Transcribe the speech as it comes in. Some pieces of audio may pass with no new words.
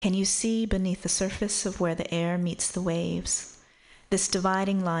Can you see beneath the surface of where the air meets the waves, this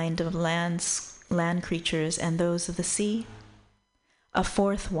dividing line of land creatures and those of the sea? A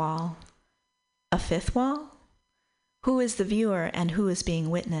fourth wall. A fifth wall? Who is the viewer and who is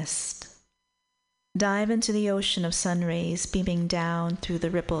being witnessed? Dive into the ocean of sun rays beaming down through the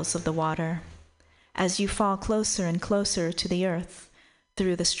ripples of the water. As you fall closer and closer to the earth,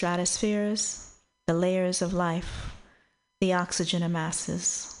 through the stratospheres, the layers of life, the oxygen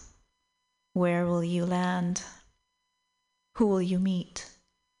amasses. Where will you land? Who will you meet?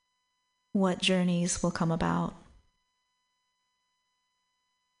 What journeys will come about?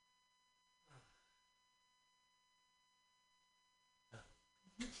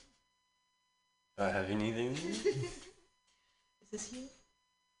 Do I have anything? Is this you?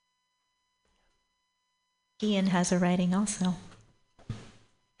 Ian has a writing also.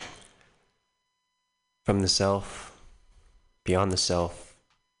 From the self, beyond the self,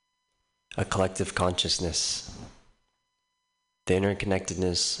 a collective consciousness, the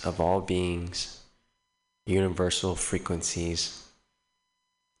interconnectedness of all beings, universal frequencies,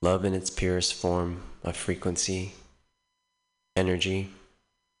 love in its purest form of frequency, energy,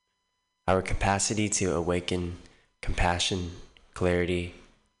 our capacity to awaken compassion, clarity,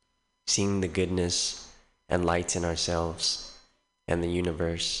 seeing the goodness and light in ourselves and the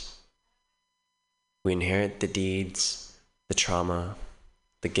universe. We inherit the deeds, the trauma,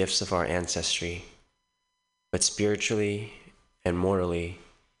 the gifts of our ancestry, but spiritually and morally,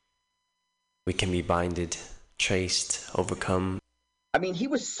 we can be binded, traced, overcome. I mean, he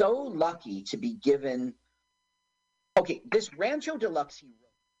was so lucky to be given, okay, this Rancho Deluxe he wrote.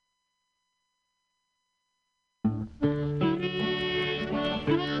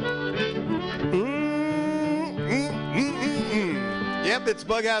 Yep, it's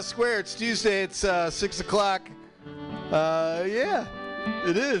Bughouse Square. It's Tuesday. It's 6 o'clock. Yeah,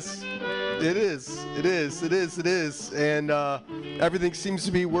 it is. It is. It is. It is. It is. And everything seems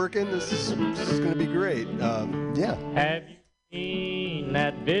to be working. This is going to be great. Yeah. Have you seen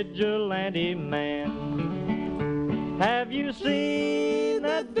that vigilante man? Have you seen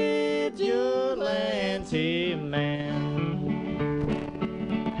that vigilante man?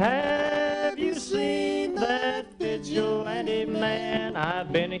 Have you seen that vigilante man?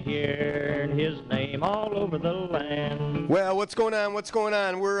 I've been hearing his name all over the land. Well, what's going on? What's going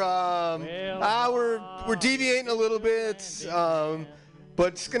on? We're deviating a little bit,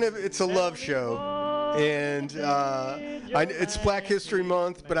 but it's a love show, and it's Black History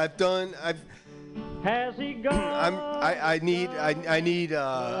Month. But Has he gone? I need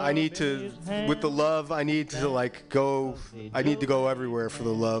to, with the love, I need to go everywhere for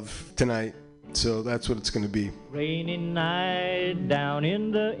the love tonight. So that's what it's going to be. Rainy night down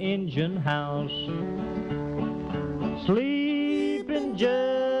in the engine house, sleeping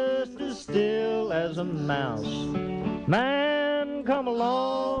just as still as a mouse. Man come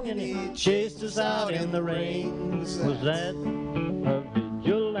along and he chased us out in the rain. Was that a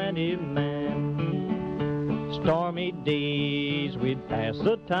vigilante man? Stormy days we'd pass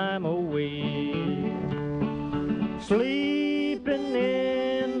the time away, sleeping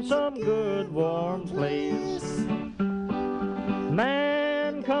in some good warm place.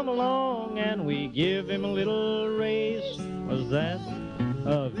 Man come along and we give him a little race. Was that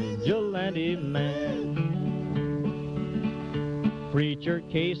a vigilante man? Preacher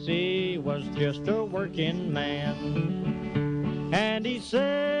Casey was just a working man, and he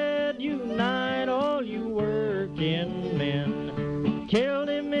said, unite all you working men. Killed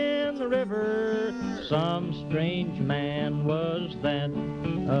him in the river, some strange man. Was that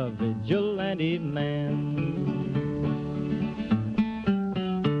a vigilante man?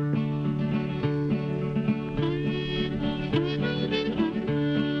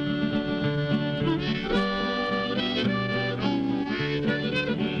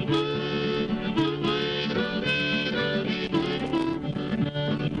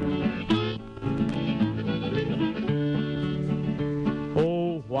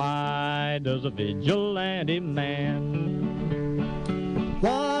 Why does a vigilante man?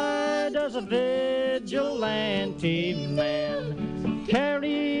 Why does a vigilante man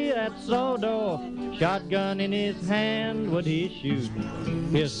carry that sawed-off shotgun in his hand? Would he shoot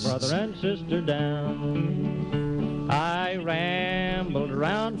his brother and sister down? I rambled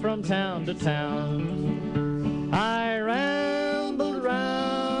around from town to town. I rambled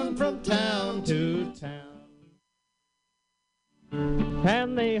around from town to town.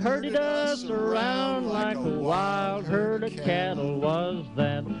 And they herded us around like a wild herd of cattle. Was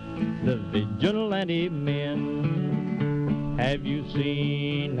that the vigilante men? Have you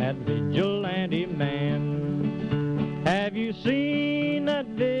seen that vigilante man? Have you seen that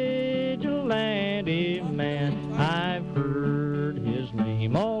vigilante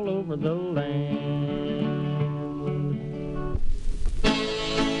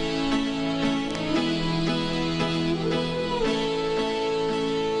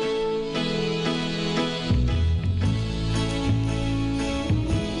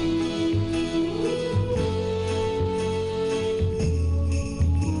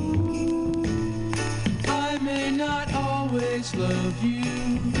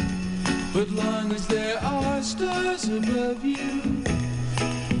But long as there are stars above you,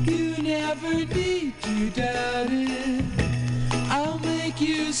 you never need to doubt it. I'll make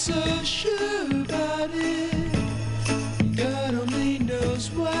you so sure about it. God only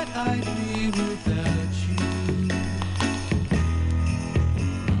knows what I'd be without you.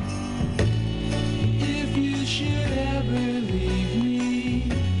 If you should ever leave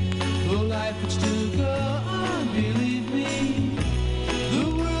me, though life would still go on, believe me, the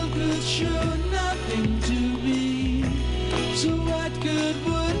world could show nothing to me. So what good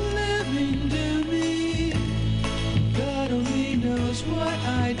would living do me? God only knows what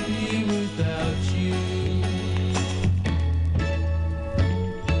I'd be without you.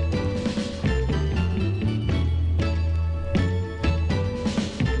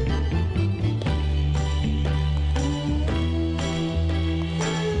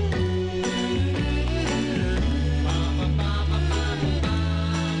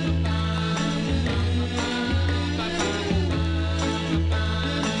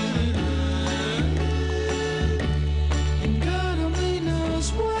 God only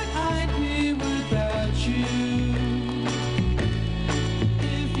knows what I'd be without you.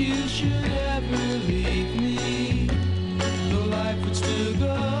 If you should ever leave me, though life would still go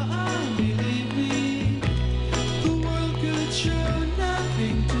on, believe me, the world could show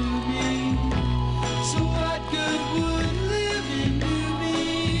nothing to me. So what good would living do me?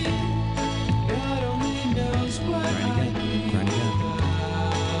 God only knows what I'd be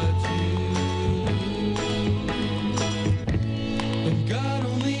without you. And God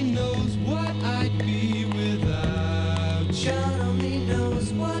only knows what I'd be without you. God only knows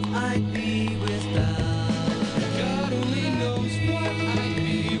what I'd be without. God only knows what I'd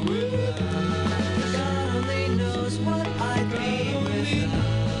be without. God only knows what I'd be without.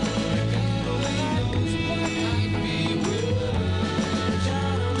 God only knows what I'd be without.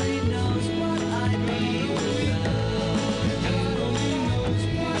 God only knows what I'd be without. God only knows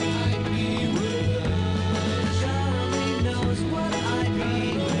what I'd be without.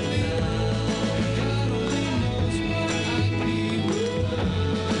 God only knows what I'd be without.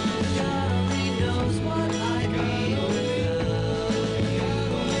 God only knows what I'd be without. God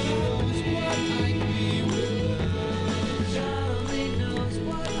only knows what I'd be without. God only knows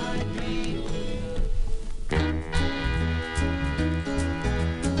what I'd be without.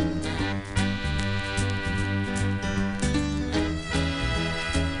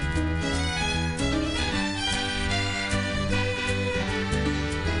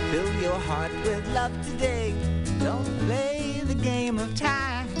 Fill your heart with love today. Don't play the game of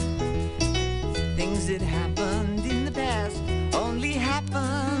time. Things that happened in the past only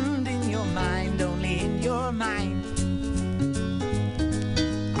happened in your mind, only in your mind.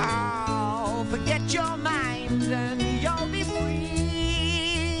 Oh, forget your mind and you'll be free.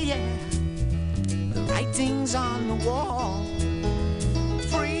 Yeah. The writing's on the wall.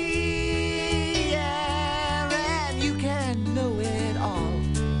 Free, yeah, and you can know it all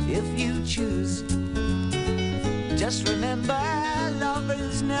if you choose. Just remember,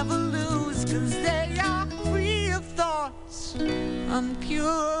 lovers never lose, 'cause they are free of thoughts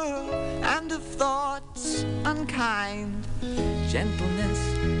unpure and of thoughts unkind. Gentleness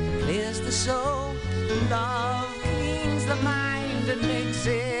clears the soul, love cleans the mind and makes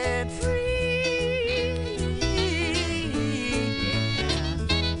it free.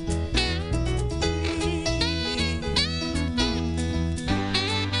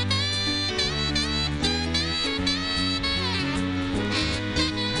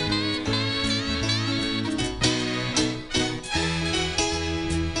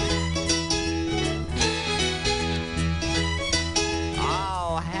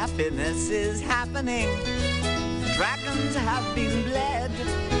 Oh, happiness is happening. Dragons have been bled.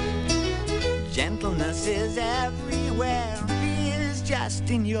 Gentleness is everywhere. Fear is just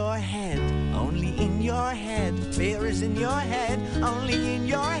in your head, only in your head. Fear is in your head, only in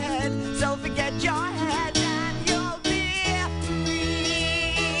your head. So forget your head and you'll be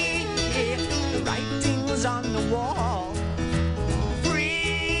free. The writing's on the wall.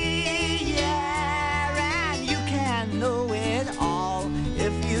 Free, yeah, and you can know it all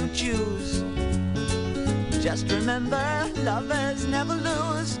if you choose. Just remember, lovers never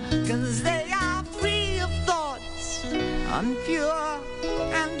lose, 'cause they are free of thoughts unpure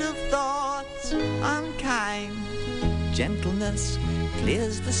and of thoughts unkind. Gentleness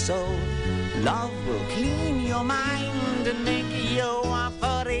clears the soul. Love will clean your mind and make you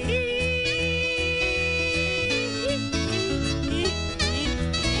free.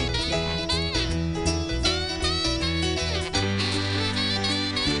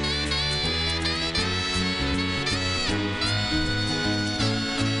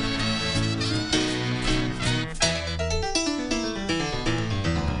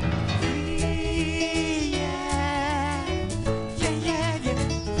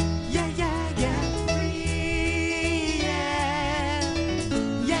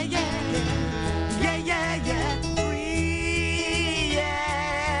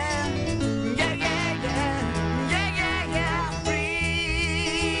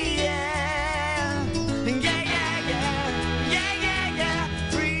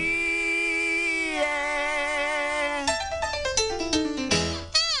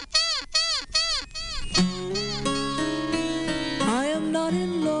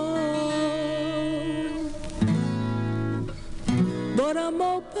 but I'm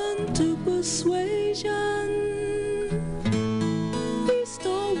open to persuasion. East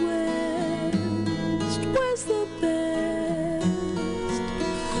or west, where's the best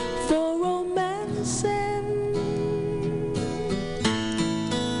for romancing?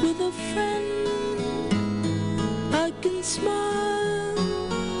 With a friend I can smile,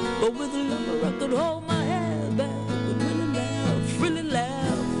 but with a lover I could hold my head back and really laugh, really laugh.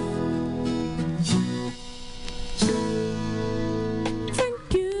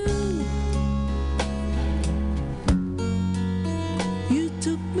 Thank you. You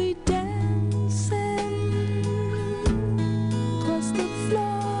took me dancing across the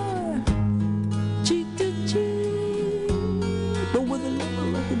floor, cheek to cheek, but with a lover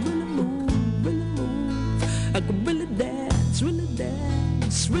I could really move, really move. I could really dance, really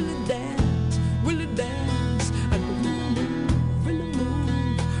dance, really dance, really dance. I could really move, really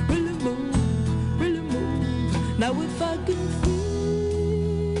move, really move, really move. Now if I can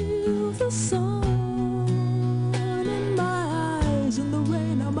feel the sun in my eyes and the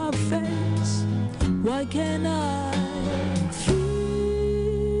rain on my face, why can't I feel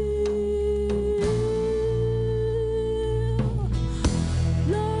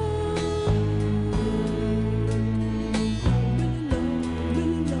love? Really love,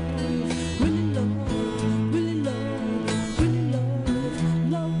 really love, really love, really love, really love,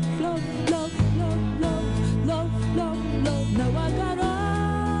 love, love, love, love, love, love, love. Now I got all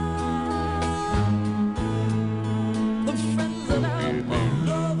the friends that I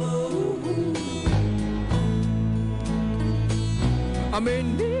love. I may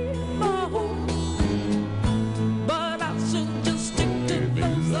need my home, but I should just stick to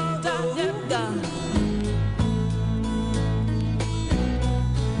those that I have got.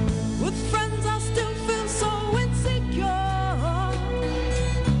 With friends I still feel so insecure.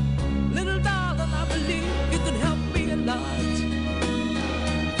 Little darling, I believe you can help me a lot.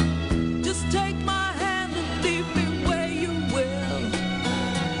 Just take my hand and leave me where you will.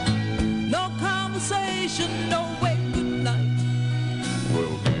 No conversation, no way, good night.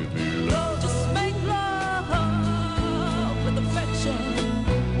 Well, give me love. Just make love with affection.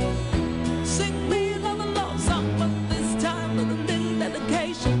 Sing me another love song, but this time with a little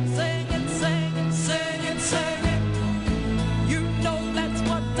dedication. Sing it, sing it, sing it, sing it. You know that's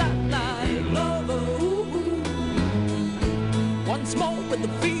what I like. Love, ooh. Once more with the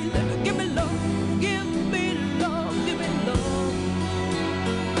feeling. Give me love, give me love, give me love.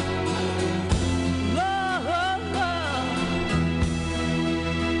 Love, love.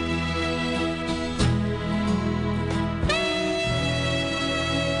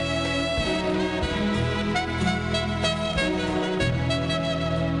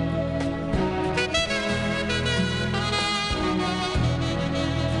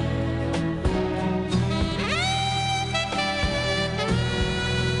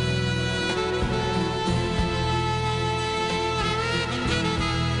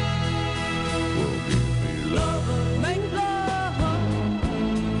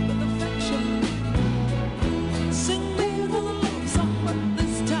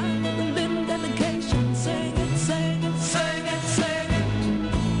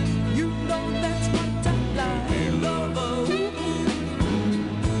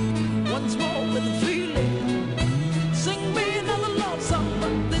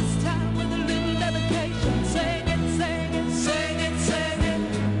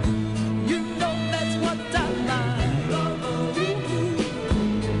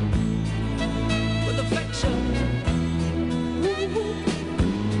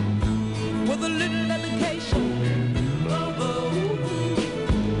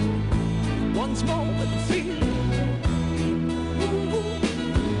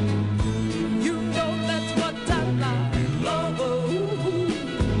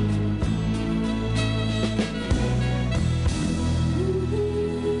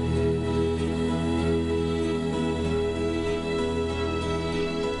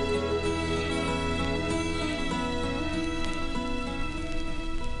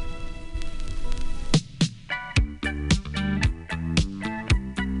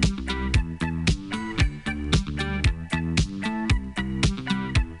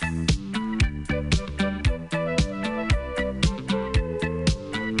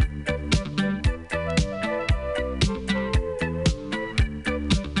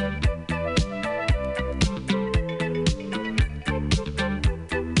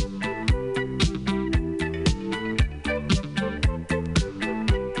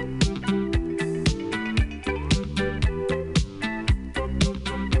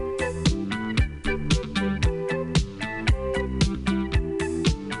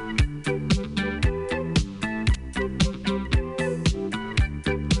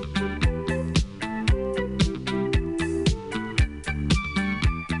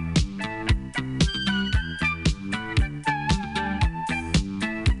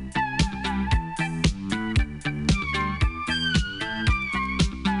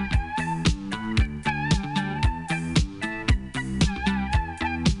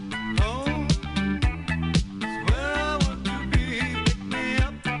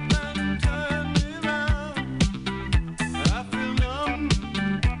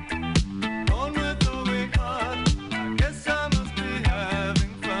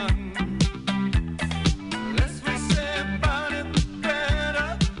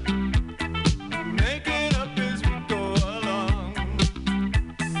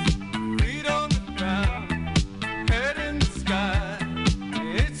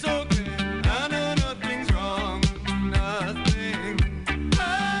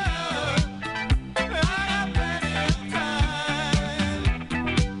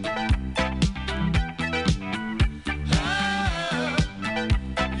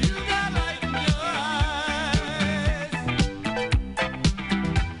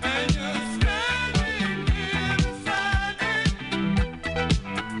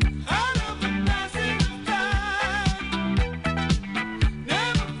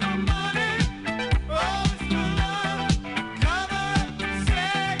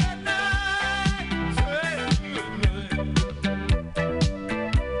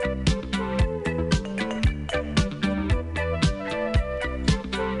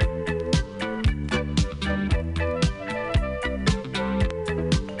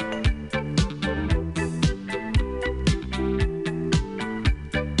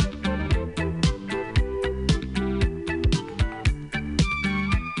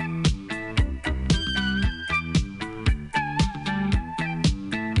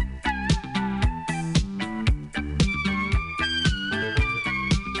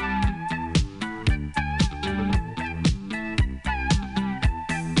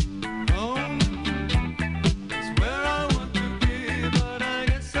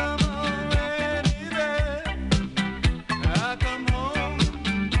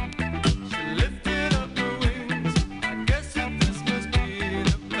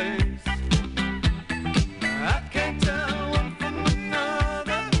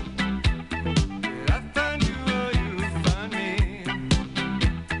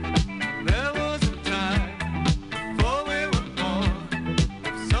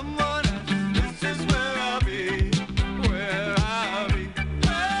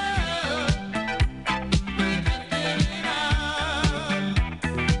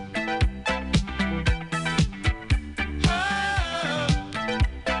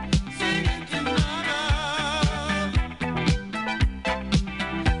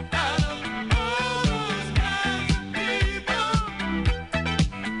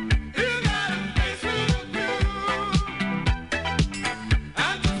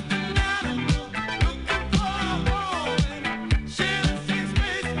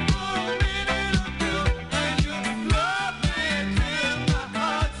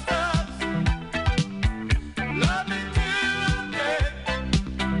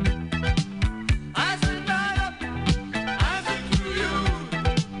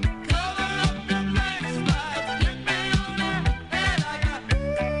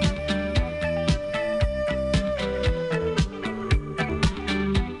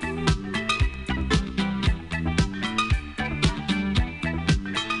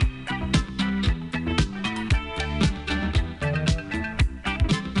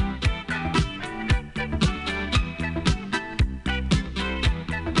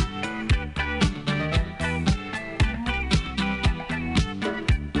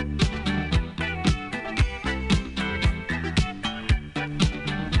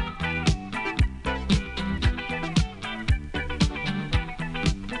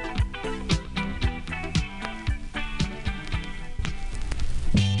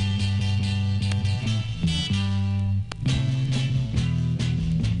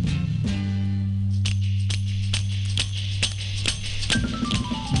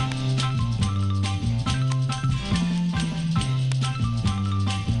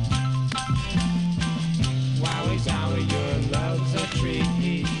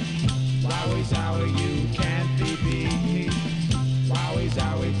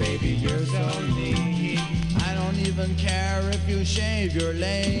 shave your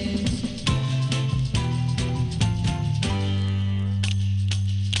lanes.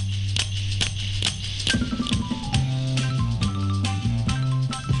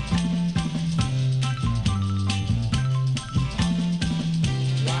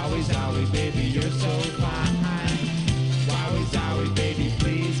 Wowie zowie, baby, you're so fine. Wowie zowie, baby,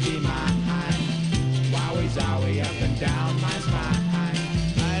 please be mine. Wowie zowie, up and down my spine.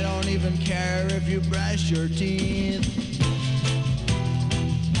 I don't even care if you brush your teeth.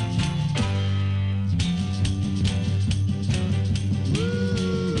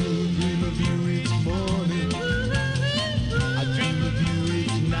 Dream of you each morning. I dream of you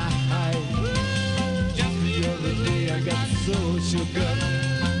each night. Just the other day I got so shook up.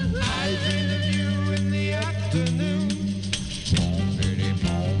 I dream of you in the afternoon. Boom diddy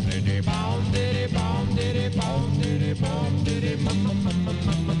boom diddy boom diddy boom diddy boom diddy boom diddy bum bum bum bum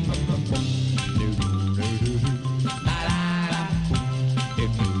bum bum bum bum bum. Do do do do do. La la la. Do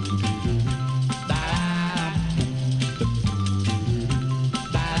do do do do. La la la. Do do do do do.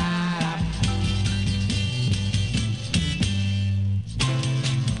 La la la.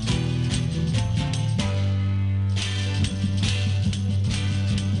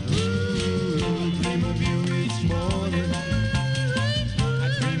 Dream of you each morning. I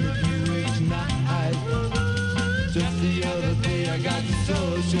dream of you each night. Just the other day I got so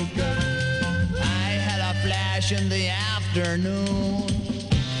shook up. I had a flash in the afternoon.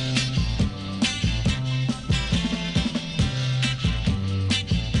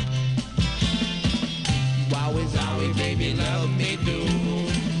 Wowie zowie, baby, love me do.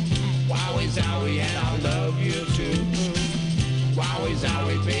 Wowie zowie, and I'll love you too. Wowie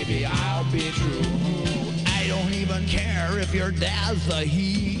zowie, baby, I'll be true. I don't even care if your dad's the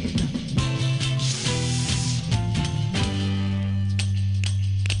heat.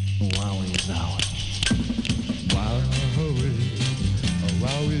 Wowie zowie. Wowie.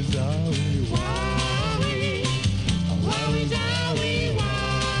 Wowie zowie. Wowie. Wowie zowie.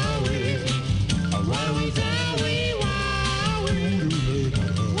 Wowie. Wowie zowie. Wowie.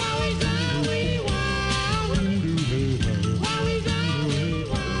 Wowie zowie.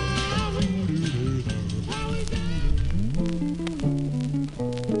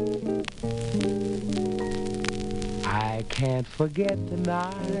 I can't forget the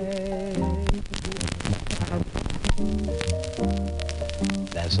night.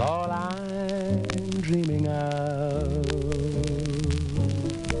 That's all I'm dreaming of.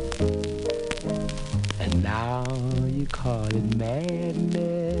 And now you call it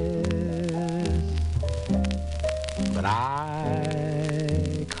madness, but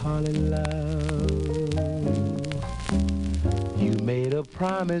I call it love. You made a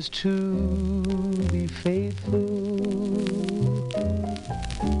promise to be faithful.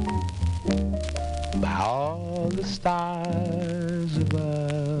 By all the stars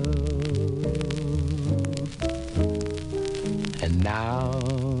above, and now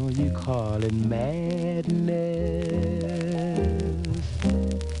you call it madness,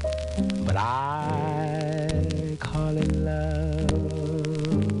 but I call it love.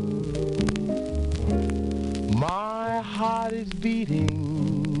 My heart is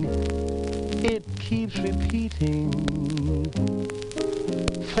beating, it keeps repeating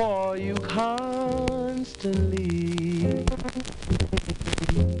for you constantly.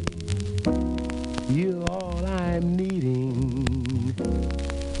 You're all I'm needing,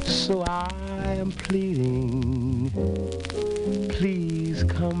 so I am pleading. Please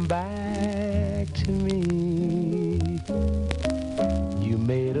come back to me. You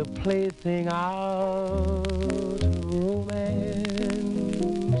made a plaything out of romance.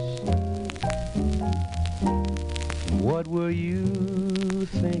 What were you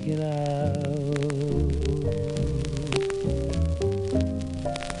thinking of?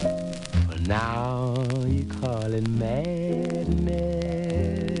 For now you call it madness,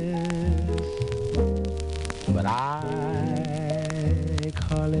 but I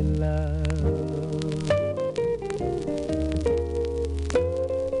call it love.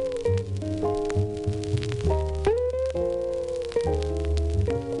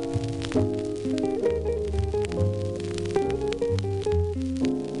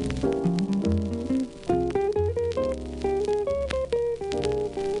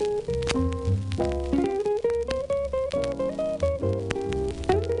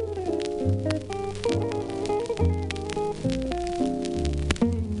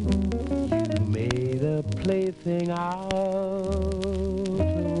 Plaything out of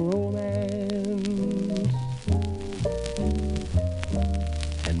romance.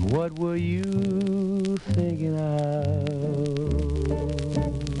 And what were you thinking of?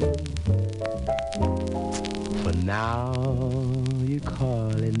 For now you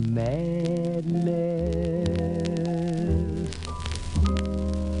call it madness,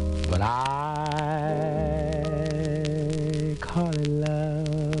 but I call it love.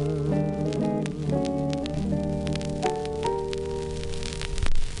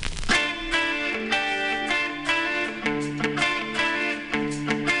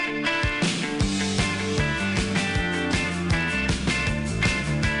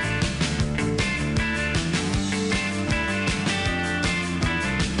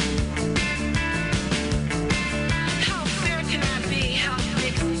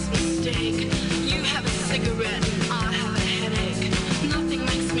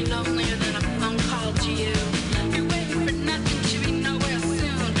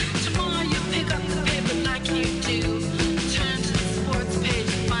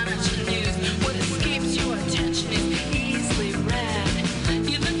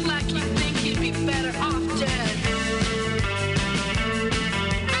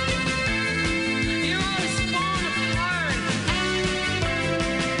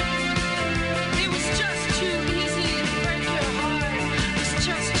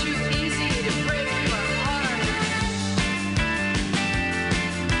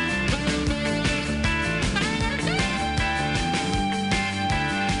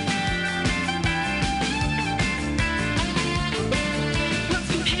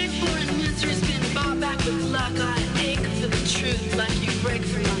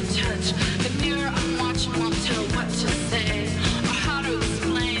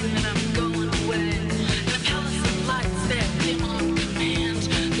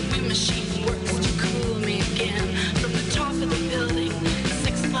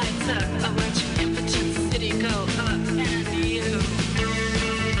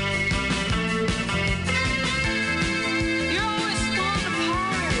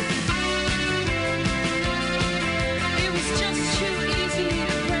 Too easy.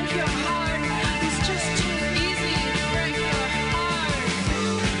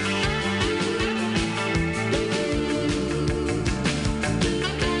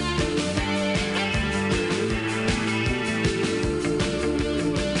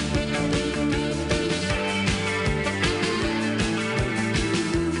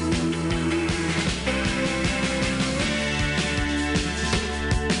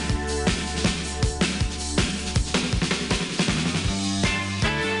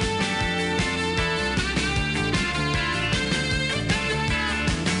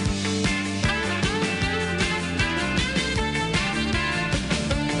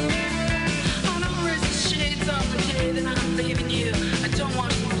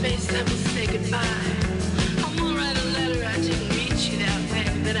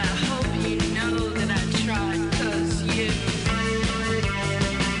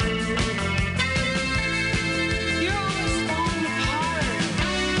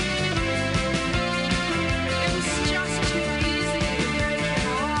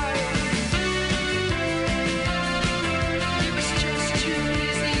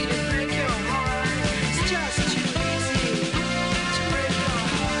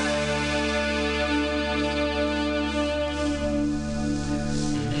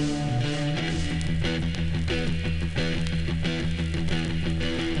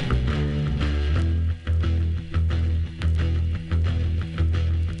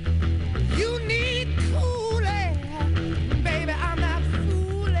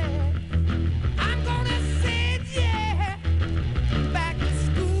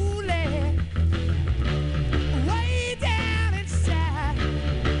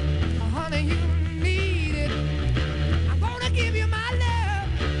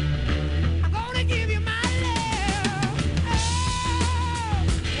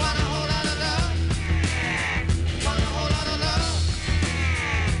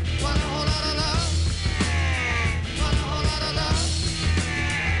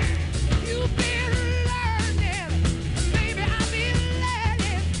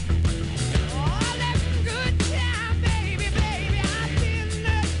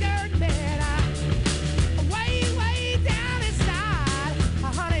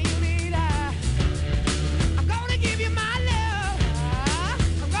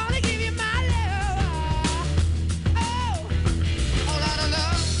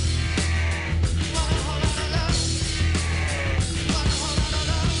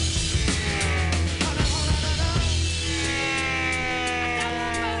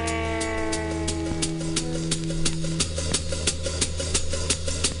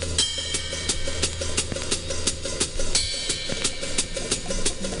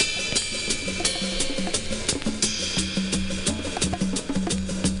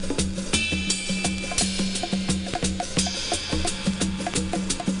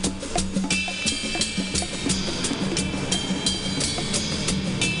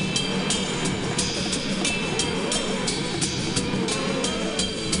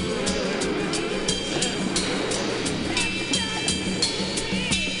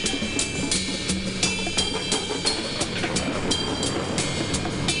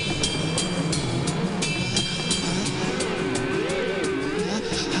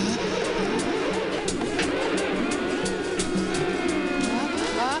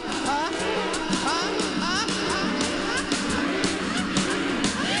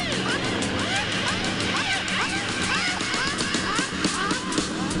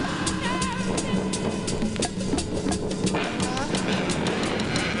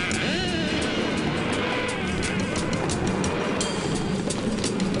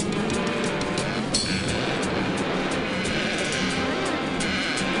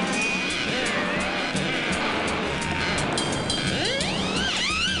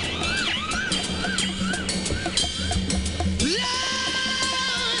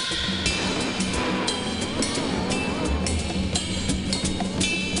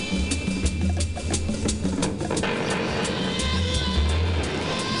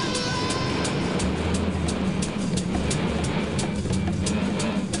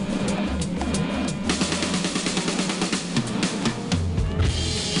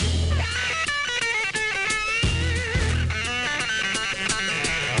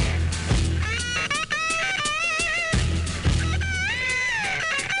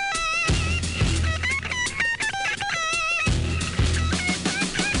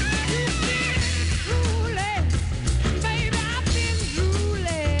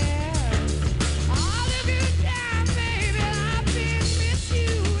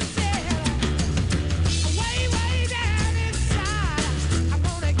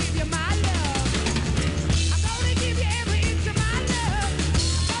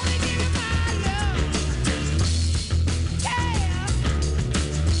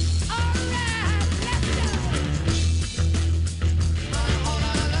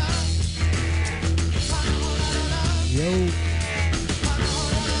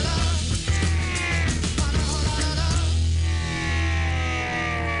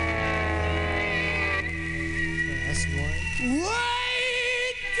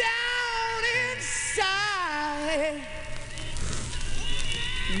 way down inside.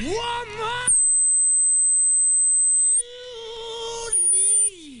 Woman, you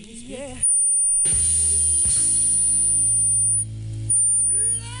need, yeah.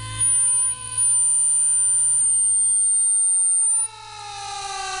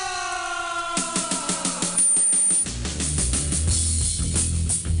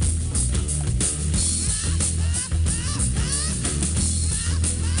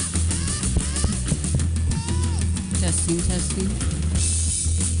 Testing, testing.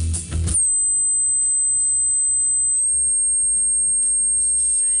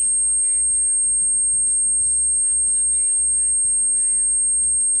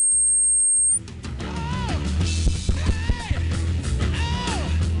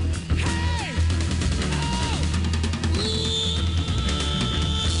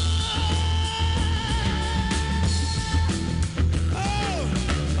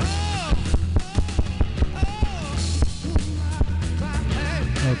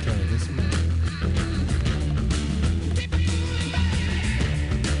 Okay, this man.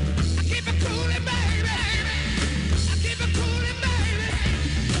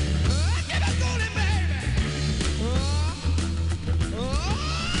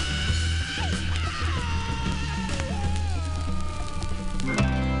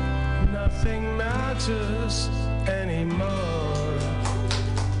 Nothing matters anymore.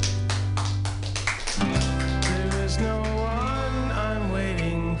 There is no one I'm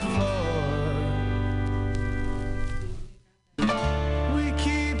waiting for. We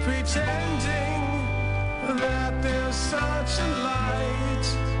keep pretending that there's such a light,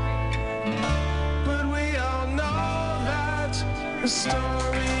 but we all know that the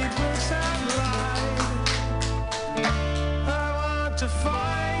storybooks have lied. I want to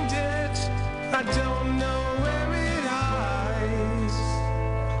find it, I don't know where it hides.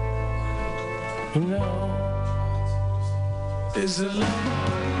 You know, is it love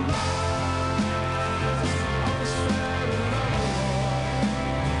on Mars? All's fair in love and war.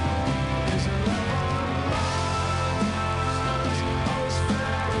 Is it love on Mars? All's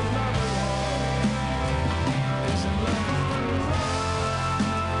fair in love and war. Is it love on Mars?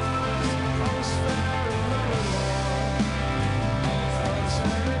 All's fair in love and war.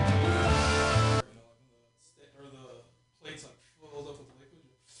 Or the plates like filled up with liquid.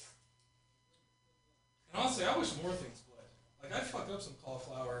 And honestly, I wish more things bled. Like I'd fuck up some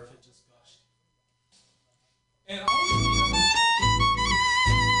cauliflower if it just gushed. And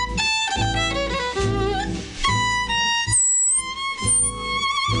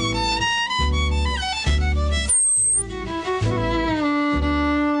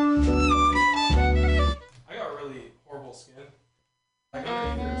I got really horrible skin. Like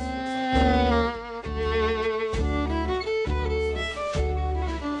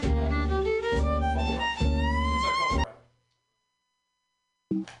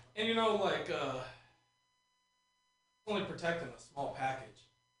and you know, like, only protecting a small package.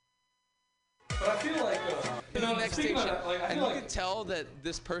 But I feel like, you know, next speaking of station, that, like, I and feel you like can tell that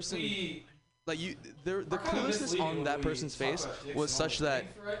this person, like you, the kind of cluelessness misleading on when that we person's talk face about dicks was and such all the that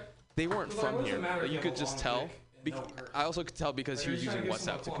length, right? they weren't Because, like, from what does it here. matter Like, if you you could have a just long tell. dick and no curve? I also could tell because Like, he was you're trying using to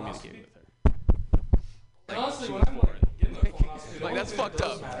get WhatsApp to someone communicate with her. And honestly, she when was I'm like getting a colonoscopy, the like only that's thing that fucked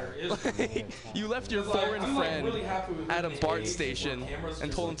does up. matter is Like, you left your Because, like, foreign I'm, like, friend really happy with at a the BART age station where cameras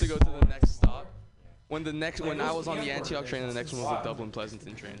and just, told him like, to go to the next stop. When the next, Like, when I those was on the Antwerp Antioch train, and the next one was the days, Dublin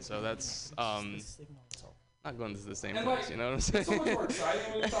Pleasanton train. So that's not going to the same And, place. like, You know what I'm it's saying? so much more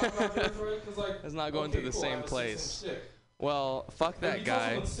exciting when you talk about birth rate, 'cause, like, It's not going okay, to the cool, I same have a place. 6-inch dick. Well, fuck If that you tell guy.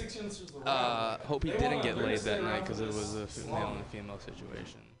 someone 6 inches around, Hope he they didn't wanna- get they're gonna laid stay that night around because for it this was a male long. and female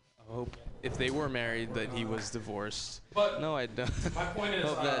situation. I hope if they were married that he was divorced. But no, I don't. my point is,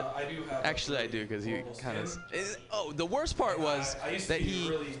 hope that, I do have actually, I do because he kind of. Oh, the worst part was I used to that be he.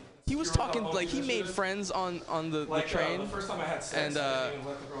 really He was insecure talking about like he bumping made and shit. friends on the Like, train, the first time I had sex, and I didn't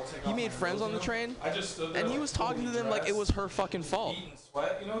even let the girl take he off made my friends clothes, on the you know? train, I just stood there and he like was talking to fully them like it dressed, was her fucking fault. eating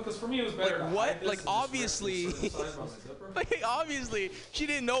sweat, you know, because for me it was better to Like hide what? this Like and just rip obviously, and circumcise my zipper. like obviously she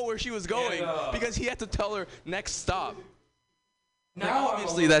didn't know where she was going And, because he had to tell her next stop. Now Like, I'm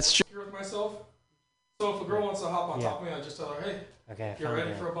obviously a little that's true. insecure with myself. So if a girl wants to hop on Yeah. top of me, I just tell her, hey, Okay, you're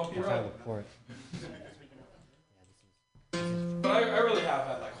ready for a bumpy I ride. found the port. But I really have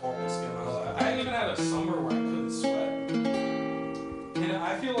had like horrible skin. I even had a summer where I couldn't sweat. And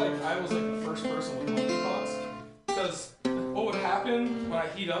I feel like I was like the first person with monkeypox. Because what would happen when I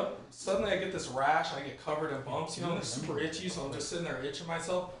heat up, suddenly I get this rash, I get covered in bumps, you know, and it's super itchy, so I'm just sitting there itching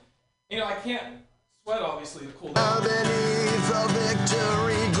myself. You know, I can't sweat obviously to cool down. Beneath the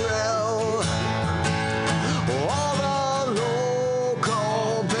Victory Grill, all the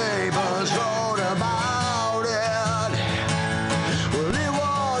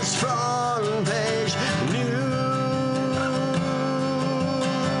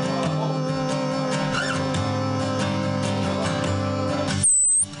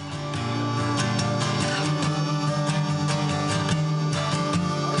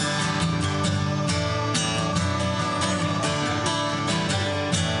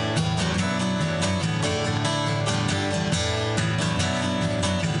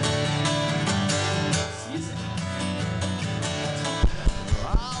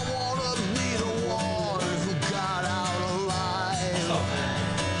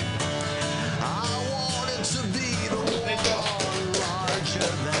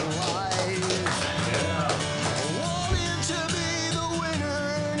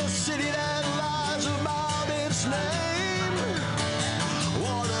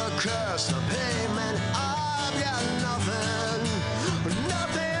just the payment. I've got nothing,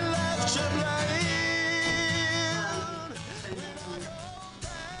 nothing left to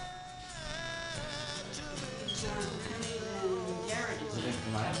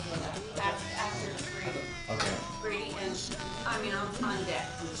Okay. Brady and I'm on deck.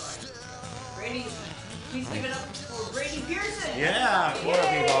 I'm sorry. Brady, please give it up for Brady Pearson. Yeah, quarter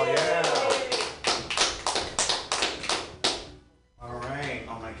people, yeah. All right.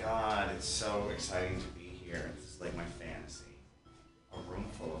 Oh my God, it's so exciting to be here. It's like my fantasy. A room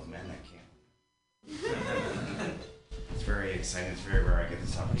full of men that can't. It's very exciting. It's very rare I get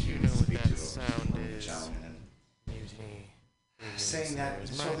this opportunity to speak to a gentleman. And saying that,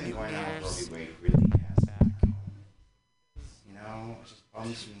 this whole thing going on with Roe v. Wade really has to go. You know, it just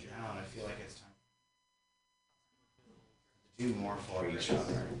bums me out. I feel like it's time to do more for each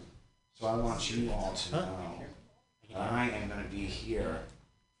other. So I want you all to know that I am going to be here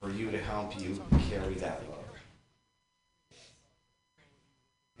for you to help you carry that load.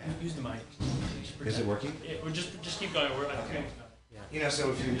 Yeah. Use the mic. Is it working? Yeah, or just keep going. Okay. You know,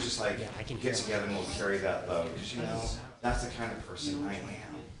 so if you just like get together and we'll carry that load, because you know, that's the kind of person I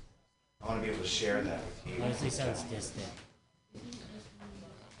am. I want to be able to share that with you. Honestly, sounds distant.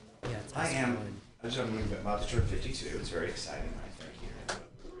 Yeah, it's I am. I'm about to turn 52. It's very exciting, I think.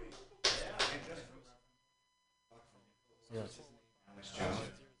 Here. Alex Jones.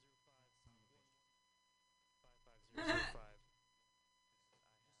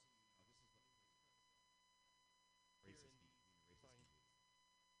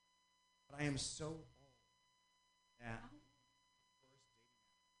 But I am so old that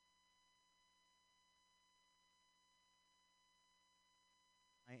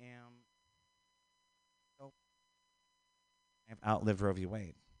I am so I've outlived Roe v.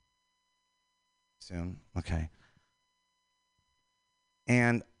 Wade. Soon, okay.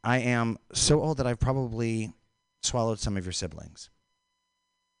 And I am so old that I've probably swallowed some of your siblings.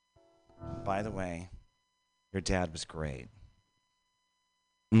 By the way, your dad was great.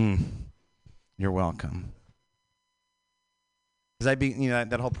 You're welcome. Because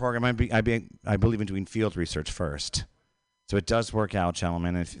that whole program, I believe in doing field research first. So it does work out,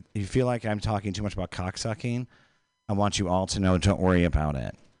 gentlemen. If you feel like I'm talking too much about cocksucking, I want you all to know, don't worry about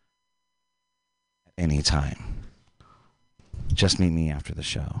it. At any time. Just meet me after the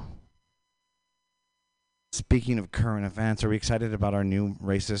show. Speaking of current events, are we excited about our new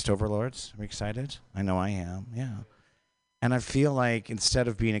racist overlords? Are we excited? I know I am, yeah. And I feel like instead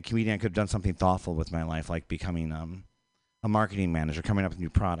of being a comedian, I could have done something thoughtful with my life, like becoming a marketing manager, coming up with new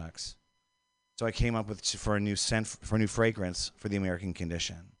products. So I came up with for a new scent, for a new fragrance for the American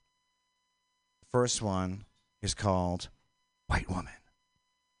condition. The first one is called White Woman.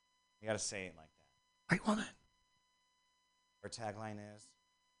 You got to say it like that. White Woman. Our tagline is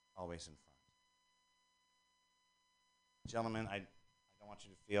always in front. Gentlemen, I don't want you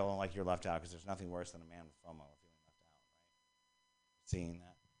to feel like you're left out, because there's nothing worse than a man with FOMO feeling left out, right? Seeing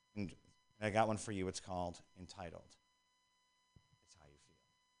that. And I got one for you. It's called Entitled. It's how you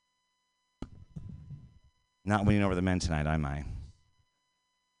feel. Not winning over the men tonight, am I?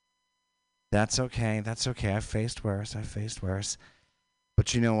 That's okay. That's okay. I've faced worse.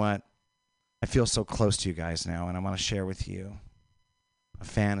 But you know what? I feel so close to you guys now, and I want to share with you a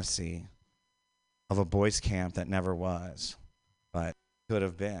fantasy of a boys' camp that never was, but could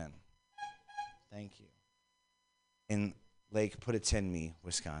have been. Thank you. In Lake Putatinmi,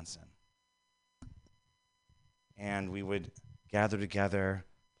 Wisconsin. And we would gather together,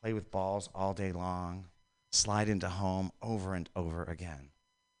 play with balls all day long, slide into home over and over again.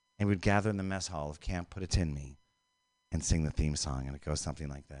 And we'd gather in the mess hall of Camp Putatinmi and sing the theme song, and it goes something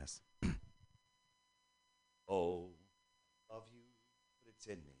like this. Oh, love you, put it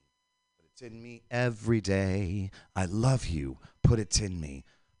in me. Put it in me every day. I love you, put it in me.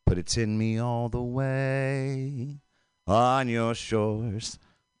 Put it in me all the way. On your shores,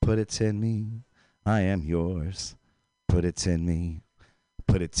 put it in me. I am yours. Put it in me.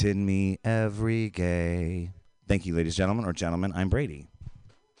 Put it in me every day. Thank you, ladies and gentlemen. I'm Brady.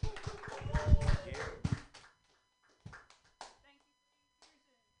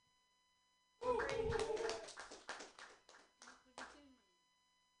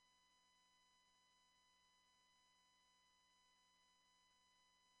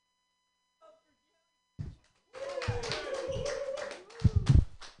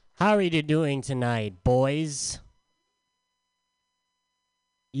 How are you doing tonight, boys?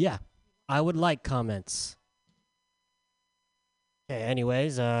 Yeah, I would like comments. Okay,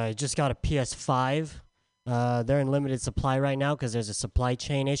 anyways, I just got a PS5. They're in limited supply right now because there's a supply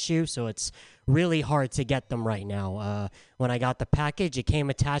chain issue, so it's really hard to get them right now. When I got the package, it came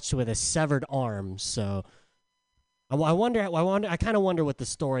attached with a severed arm, so I kind of wonder what the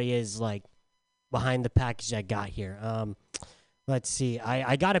story is like behind the package I got here. Let's see.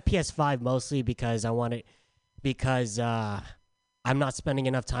 I got a PS5 mostly because I'm not spending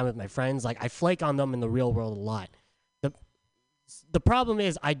enough time with my friends. Like I flake on them in the real world a lot. The problem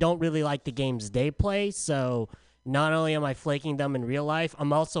is I don't really like the games they play, so not only am I flaking them in real life,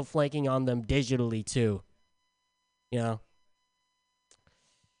 I'm also flaking on them digitally too. You know?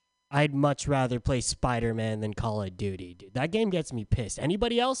 I'd much rather play Spider-Man than Call of Duty, dude. That game gets me pissed.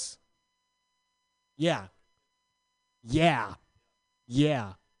 Anybody else? Yeah. Yeah.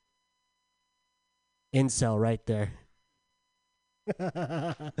 Yeah. Incel right there.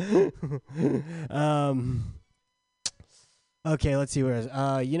 Okay, let's see where.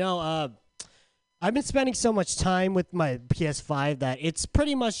 I've been spending so much time with my PS5 that it's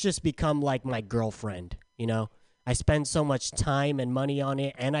pretty much just become like my girlfriend. You know, I spend so much time and money on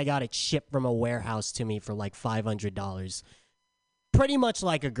it, and I got it shipped from a warehouse to me for like $500. Pretty much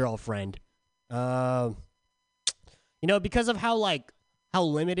like a girlfriend. Because of how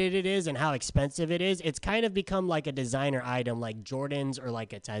limited it is and how expensive it is, it's kind of become like a designer item, like Jordans or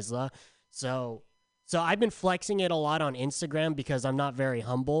like a Tesla. So I've been flexing it a lot on Instagram because I'm not very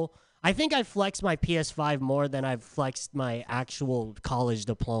humble. I think I flexed my PS5 more than I've flexed my actual college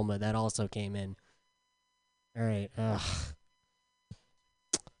diploma that also came in. All right. Let's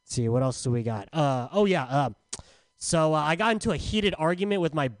see, what else do we got? So I got into a heated argument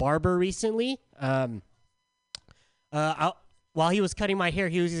with my barber recently. While he was cutting my hair,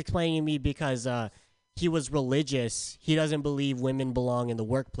 he was explaining to me because he was religious. He doesn't believe women belong in the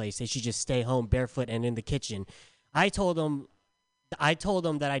workplace. They should just stay home barefoot and in the kitchen. I told him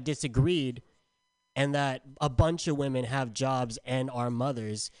that I disagreed and that a bunch of women have jobs and are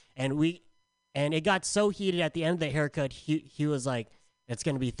mothers. And it got so heated at the end of the haircut, he was like, it's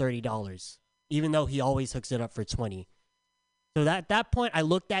going to be $30, even though he always hooks it up for $20. So at that point, I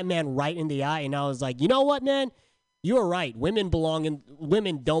looked that man right in the eye and I was like, you know what, man? You are right. Women belong in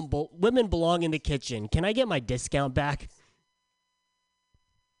the kitchen. Can I get my discount back?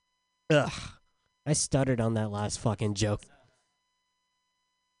 Ugh. I stuttered on that last fucking joke.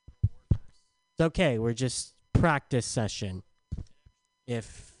 It's okay. We're just practice session.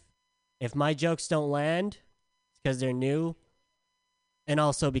 If my jokes don't land, it's because they're new and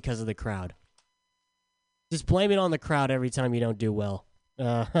also because of the crowd. Just blame it on the crowd every time you don't do well.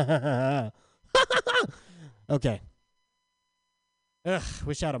 Okay. Ugh,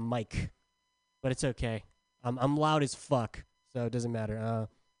 wish I had a mic, but it's okay. I'm loud as fuck, so it doesn't matter.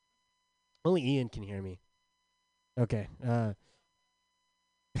 Only Ian can hear me. Okay.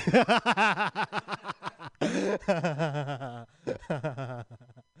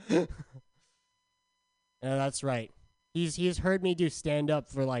 That's right. He's heard me do stand up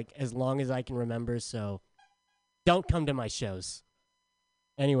for like as long as I can remember, so don't come to my shows.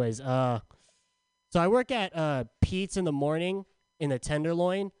 Anyways, so I work at Pete's in the morning in the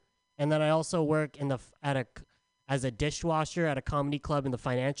Tenderloin, and then I also work as a dishwasher at a comedy club in the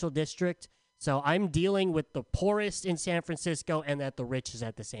financial district. So I'm dealing with the poorest in San Francisco and the richest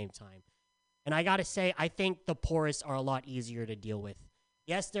at the same time. And I gotta say, I think the poorest are a lot easier to deal with.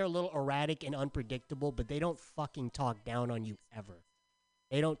 Yes, they're a little erratic and unpredictable, but they don't fucking talk down on you ever.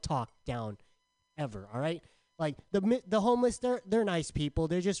 They don't talk down ever, all right? Like, the homeless, they're nice people.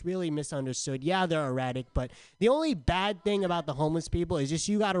 They're just really misunderstood. Yeah, they're erratic, but the only bad thing about the homeless people is just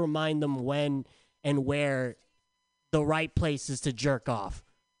you got to remind them when and where the right place is to jerk off.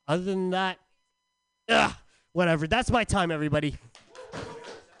 Other than that, whatever. That's my time, everybody. I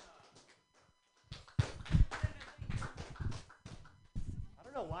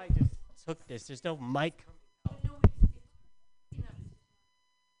don't know why I just took this. There's no mic.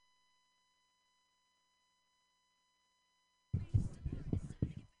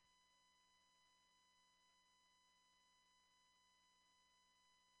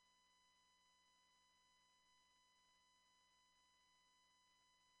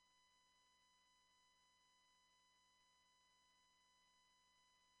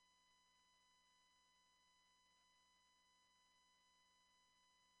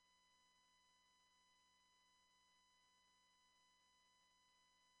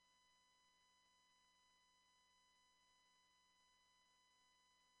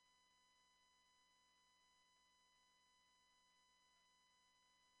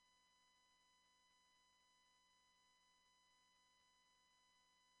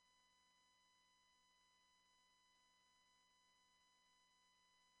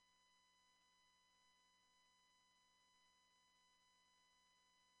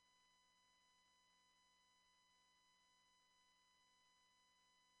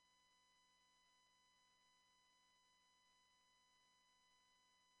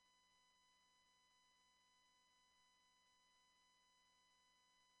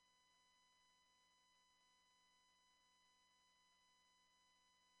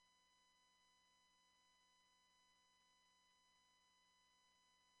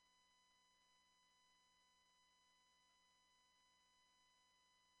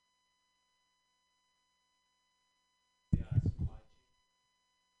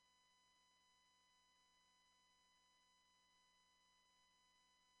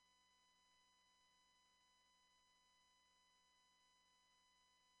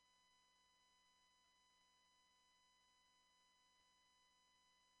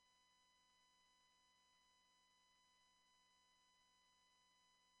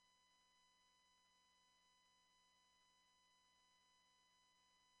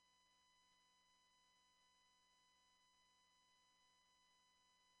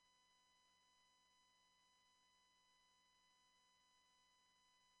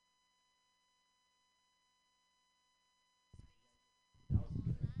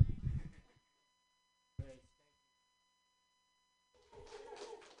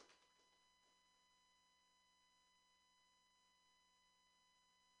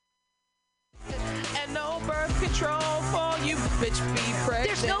 control for you, bitch, be pregnant.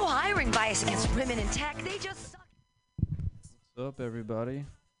 There's no hiring bias against women in tech. They just suck. What's up, everybody?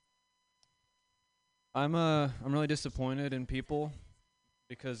 I'm really disappointed in people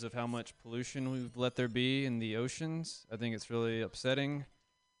because of how much pollution we've let there be in the oceans. I think it's really upsetting.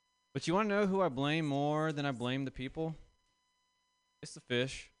 But you want to know who I blame more than I blame the people? It's the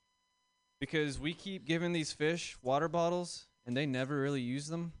fish. Because we keep giving these fish water bottles and they never really use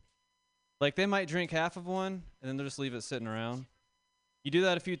them. Like, they might drink half of one and then they'll just leave it sitting around. You do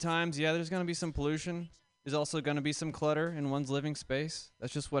that a few times, yeah, there's going to be some pollution. There's also going to be some clutter in one's living space.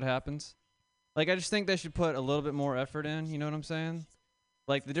 That's just what happens. Like, I just think they should put a little bit more effort in, you know what I'm saying?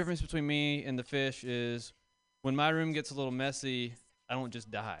 Like, the difference between me and the fish is when my room gets a little messy, I don't just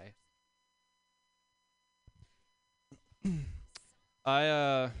die.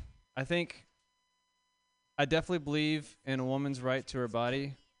 I think I definitely believe in a woman's right to her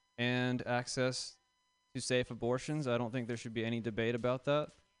body and access to safe abortions. I don't think there should be any debate about that.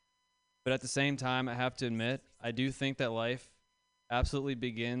 But at the same time, I have to admit, I do think that life absolutely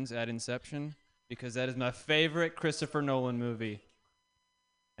begins at inception, because that is my favorite Christopher Nolan movie.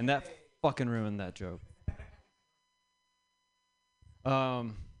 And that fucking ruined that joke.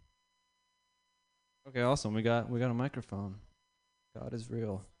 Okay, awesome. We got a microphone. God is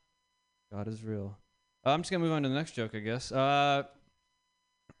real. God is real. I'm just gonna move on to the next joke, I guess. I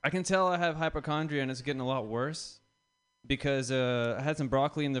can tell I have hypochondria and it's getting a lot worse because I had some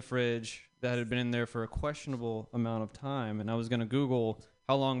broccoli in the fridge that had been in there for a questionable amount of time, and I was gonna Google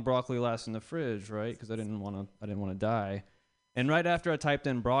how long broccoli lasts in the fridge, right? Because I didn't want to die. And right after I typed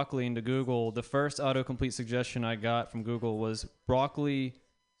in broccoli into Google, the first autocomplete suggestion I got from Google was broccoli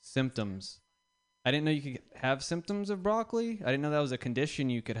symptoms. I didn't know you could have symptoms of broccoli. I didn't know that was a condition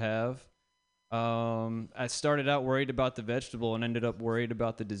you could have. I started out worried about the vegetable and ended up worried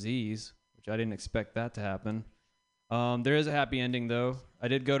about the disease, which I didn't expect that to happen. There is a happy ending, though. I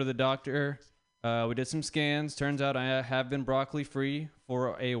did go to the doctor. We did some scans. Turns out I have been broccoli free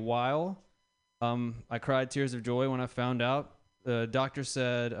for a while. I cried tears of joy when I found out. The doctor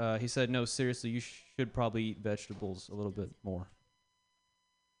said, he said, no, seriously, you should probably eat vegetables a little bit more.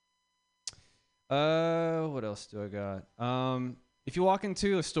 What else do I got? If you walk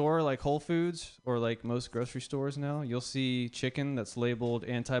into a store like Whole Foods or like most grocery stores now, you'll see chicken that's labeled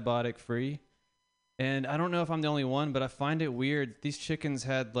antibiotic free. And I don't know if I'm the only one, but I find it weird. These chickens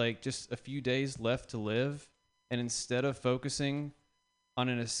had like just a few days left to live, and instead of focusing on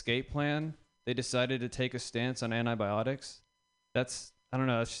an escape plan, they decided to take a stance on antibiotics. That's, I don't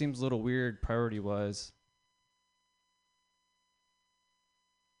know, it seems a little weird priority-wise.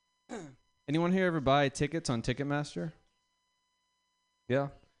 Anyone here ever buy tickets on Ticketmaster? Yeah.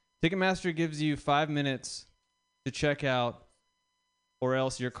 Ticketmaster gives you 5 minutes to check out, or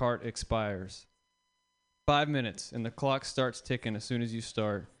else your cart expires. 5 minutes, and the clock starts ticking as soon as you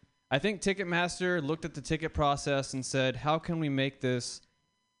start. I think Ticketmaster looked at the ticket process and said, how can we make this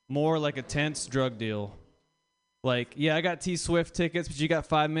more like a tense drug deal? Like, yeah, I got T-Swift tickets, but you got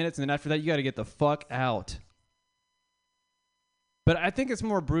 5 minutes, and then after that, you got to get the fuck out. But I think it's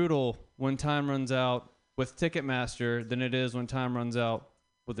more brutal when time runs out with Ticketmaster than it is when time runs out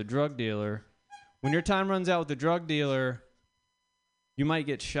with a drug dealer. When your time runs out with a drug dealer, you might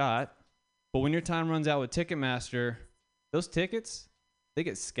get shot. But when your time runs out with Ticketmaster, those tickets, they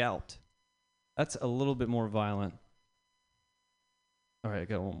get scalped. That's a little bit more violent. All right, I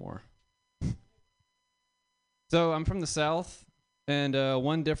got one more. So I'm from the South, and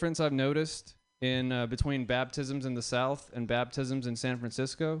one difference I've noticed in between baptisms in the South and baptisms in San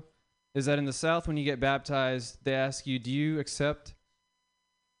Francisco is that in the South, when you get baptized, they ask you, do you accept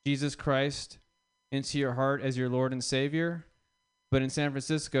Jesus Christ into your heart as your Lord and Savior? But in San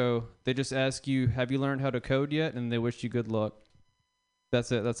Francisco, they just ask you, have you learned how to code yet? And they wish you good luck.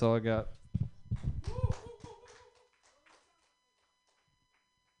 That's it. That's all I got.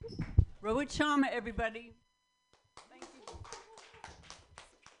 Robert Chama, everybody. Thank you.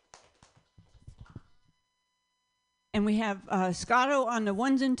 And we have Scotto on the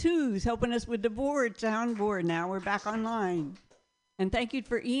ones and twos helping us with the soundboard now. We're back online. And thank you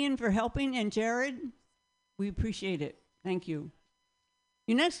for Ian for helping, and Jared. We appreciate it. Thank you.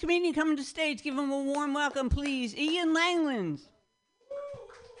 Your next comedian coming to stage, give him a warm welcome, please. Ian Langlands.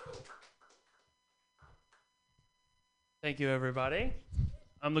 Thank you, everybody.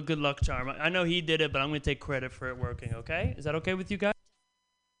 I'm the good luck charm. I know he did it, but I'm going to take credit for it working, okay? Is that okay with you guys?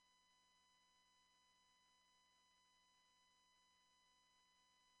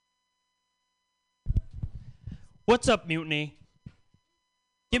 What's up, Mutiny?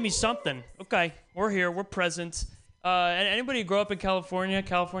 Give me something. Okay, we're here. We're present. Anybody grow up in California?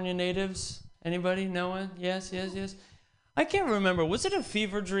 California natives? Anybody? No one? Yes, yes, yes. I can't remember. Was it a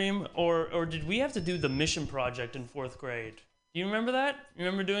fever dream or did we have to do the mission project in 4th grade? Do you remember that? You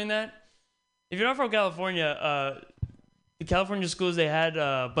remember doing that? If you're not from California, the California schools, they had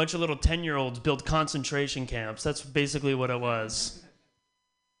a bunch of little 10-year-olds build concentration camps. That's basically what it was.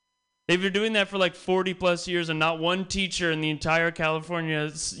 They've been doing that for like 40 plus years, and not one teacher in the entire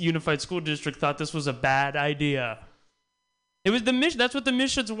California Unified School District thought this was a bad idea. It was the mission. That's what the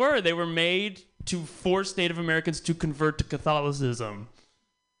missions were. They were made to force Native Americans to convert to Catholicism.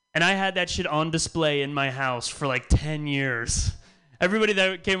 And I had that shit on display in my house for like 10 years. Everybody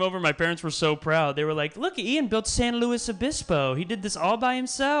that came over, my parents were so proud. They were like, look, Ian built San Luis Obispo. He did this all by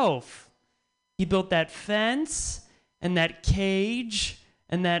himself. He built that fence and that cage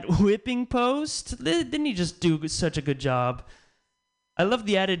and that whipping post. Didn't he just do such a good job? I love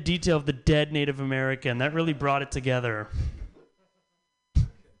the added detail of the dead Native American. That really brought it together.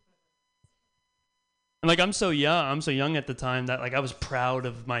 And like I'm so young at the time that like I was proud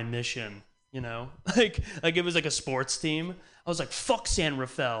of my mission, you know? Like it was like a sports team. I was like, fuck San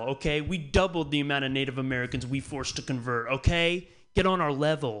Rafael, okay? We doubled the amount of Native Americans we forced to convert, okay? Get on our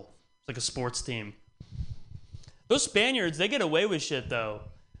level. It's like a sports team. Those Spaniards, they get away with shit though.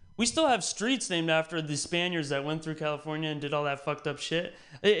 We still have streets named after the Spaniards that went through California and did all that fucked up shit.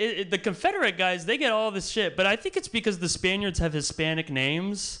 The Confederate guys, they get all this shit, but I think it's because the Spaniards have Hispanic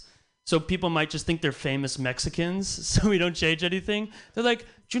names. So people might just think they're famous Mexicans, so we don't change anything. They're like,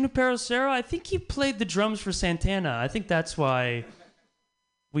 Junipero Serra, I think he played the drums for Santana. I think that's why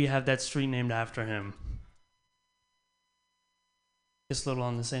we have that street named after him. Just a little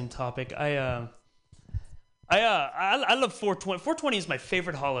on the same topic. I love 420. 420 is my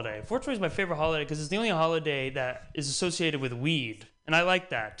favorite holiday. 420 is my favorite holiday because it's the only holiday that is associated with weed. And I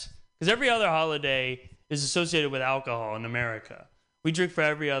like that. Because every other holiday is associated with alcohol in America. We drink for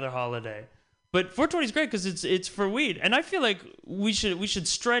every other holiday. But 420 is great because it's for weed. And I feel like we should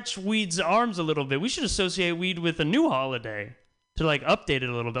stretch weed's arms a little bit. We should associate weed with a new holiday to like update it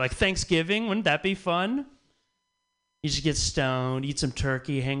a little bit. Like Thanksgiving, wouldn't that be fun? You just get stoned, eat some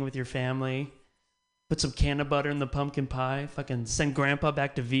turkey, hang with your family, put some can of butter in the pumpkin pie, fucking send grandpa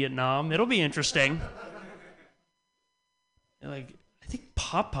back to Vietnam. It'll be interesting. Like, I think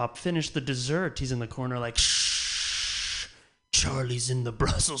Pop finished the dessert. He's in the corner like, shh. Charlie's in the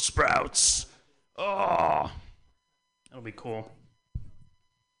Brussels sprouts. Oh, that'll be cool.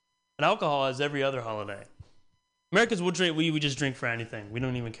 But alcohol is every other holiday. Americans will drink. We just drink for anything. We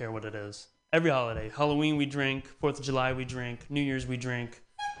don't even care what it is. Every holiday. Halloween we drink. 4th of July we drink. New Year's we drink.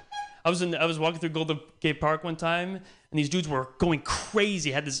 I was walking through Golden Gate Park one time, and these dudes were going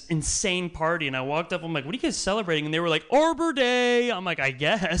crazy. Had this insane party, and I walked up. I'm like, "What are you guys celebrating?" And they were like, "Arbor Day." I'm like, "I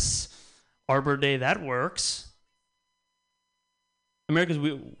guess Arbor Day, that works."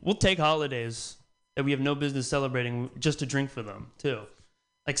 Americans, we'll take holidays that we have no business celebrating just to drink for them, too.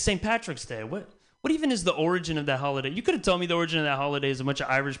 Like St. Patrick's Day. What even is the origin of that holiday? You could have told me the origin of that holiday is a bunch of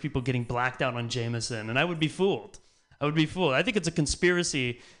Irish people getting blacked out on Jameson, and I would be fooled. I think it's a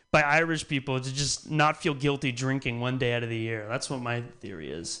conspiracy by Irish people to just not feel guilty drinking one day out of the year. That's what my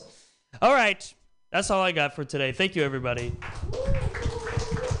theory is. All right. That's all I got for today. Thank you, everybody.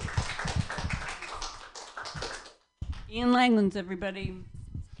 Ian Langlands, everybody.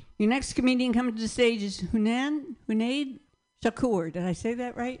 Your next comedian coming to the stage is Hunaid Shakur. Did I say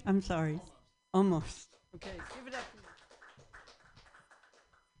that right? I'm sorry. Almost. Okay, give it up.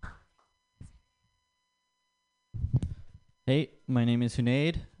 Hey, my name is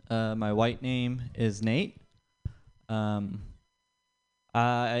Hunaid. My white name is Nate. It's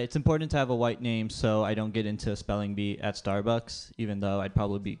important to have a white name so I don't get into a spelling bee at Starbucks, even though I'd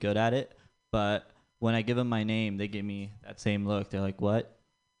probably be good at it. But when I give them my name, they give me that same look. They're like, what?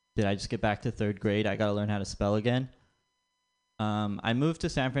 Did I just get back to 3rd grade? I got to learn how to spell again. I moved to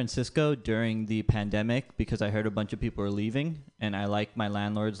San Francisco during the pandemic because I heard a bunch of people were leaving, and I like my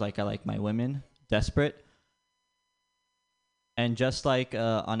landlords like I like my women, desperate. And just like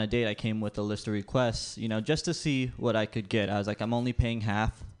on a date, I came with a list of requests, just to see what I could get. I was like, I'm only paying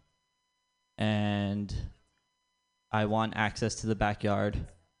half, and I want access to the backyard.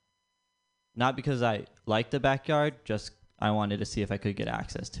 Not because I like the backyard, just I wanted to see if I could get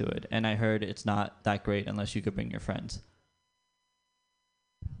access to it. And I heard it's not that great unless you could bring your friends.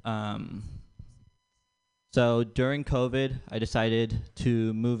 So during COVID, I decided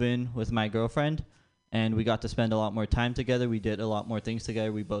to move in with my girlfriend, and we got to spend a lot more time together. We did a lot more things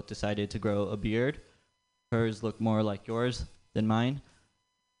together. We both decided to grow a beard. Hers looked more like yours than mine.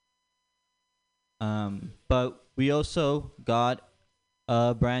 But we also got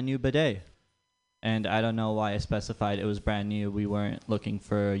a brand new bidet. And I don't know why I specified it was brand new. We weren't looking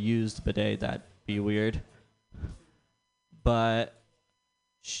for a used bidet. That'd be weird. But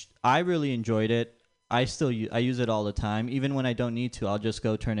I really enjoyed it. I use it all the time. Even when I don't need to, I'll just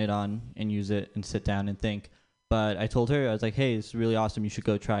go turn it on and use it and sit down and think. But I told her, I was like, hey, this is really awesome. You should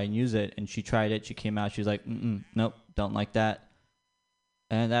go try and use it. And she tried it. She came out. She was like, nope, don't like that.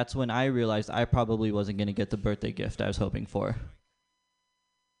 And that's when I realized I probably wasn't going to get the birthday gift I was hoping for.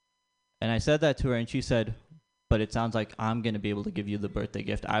 And I said that to her, and she said, but it sounds like I'm going to be able to give you the birthday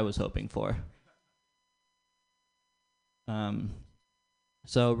gift I was hoping for.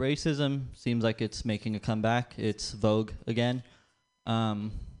 So racism seems like it's making a comeback. It's vogue again.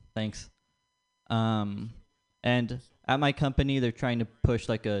 Thanks. And at my company, they're trying to push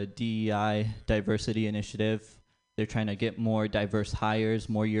like a DEI diversity initiative. They're trying to get more diverse hires,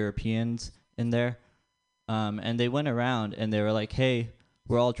 more Europeans in there. And they went around and they were like, hey,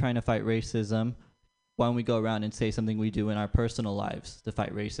 we're all trying to fight racism. Why don't we go around and say something we do in our personal lives to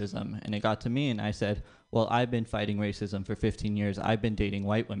fight racism? And it got to me and I said, well, I've been fighting racism for 15 years. I've been dating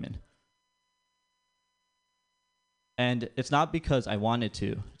white women. And it's not because I wanted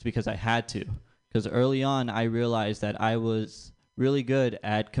to. It's because I had to. Because early on, I realized that I was really good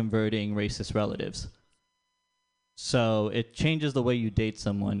at converting racist relatives. So it changes the way you date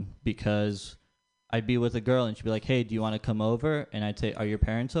someone, because I'd be with a girl and she'd be like, hey, do you want to come over? And I'd say, are your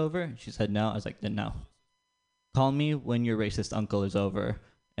parents over? And she said no. I was like, then no. Call me when your racist uncle is over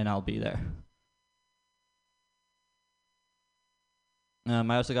and I'll be there.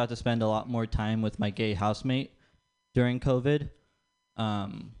 I also got to spend a lot more time with my gay housemate during COVID,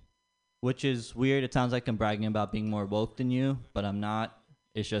 which is weird. It sounds like I'm bragging about being more woke than you, but I'm not.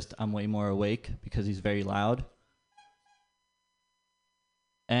 It's just I'm way more awake because he's very loud.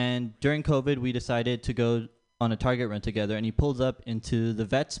 And during COVID, we decided to go on a Target run together, and he pulls up into the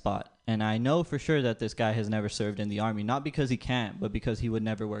vet spot. And I know for sure that this guy has never served in the Army, not because he can't, but because he would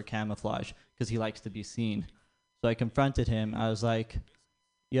never wear camouflage, because he likes to be seen. So I confronted him. I was like,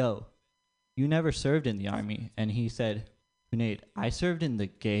 yo, you never served in the Army. And he said, Nate, I served in the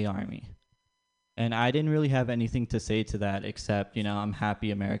gay Army. And I didn't really have anything to say to that except, you know, I'm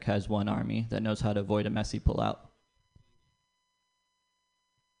happy America has one Army that knows how to avoid a messy pullout.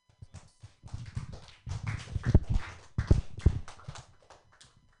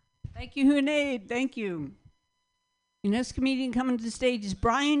 Thank you, Hunaid. Thank you. Your next comedian coming to the stage is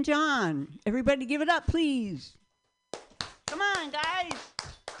Brian John. Everybody give it up, please. Come on, guys.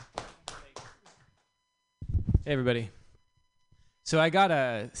 Hey, everybody. So I got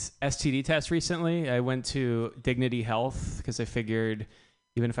a STD test recently. I went to Dignity Health because I figured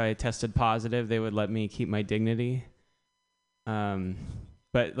even if I tested positive, they would let me keep my dignity.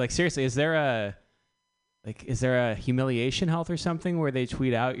 But like seriously, is there a humiliation health or something where they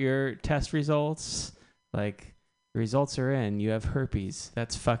tweet out your test results? Like, the results are in, you have herpes.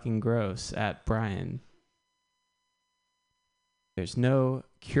 That's fucking gross. At Brian. There's no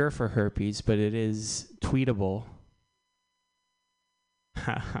cure for herpes, but it is tweetable.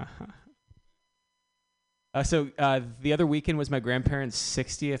 So the other weekend was my grandparents'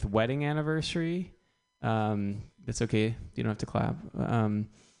 60th wedding anniversary. That's okay. You don't have to clap.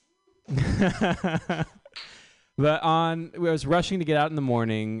 But I was rushing to get out in the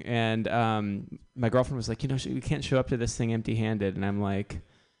morning, and my girlfriend was like, you know, we can't show up to this thing empty-handed. And I'm like,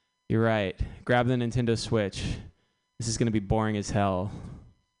 you're right. Grab the Nintendo Switch. This is going to be boring as hell.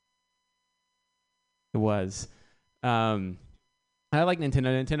 It was. I like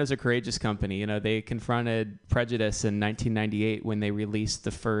Nintendo. Nintendo's a courageous company. You know, they confronted prejudice in 1998 when they released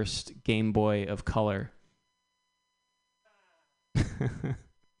the first Game Boy of color.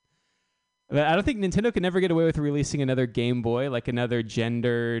 But I don't think Nintendo could never get away with releasing another Game Boy, like another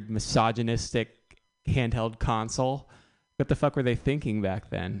gendered, misogynistic handheld console. What the fuck were they thinking back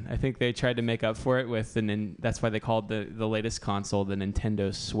then? I think they tried to make up for it with that's why they called the latest console the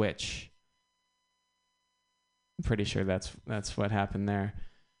Nintendo Switch. I'm pretty sure that's what happened there.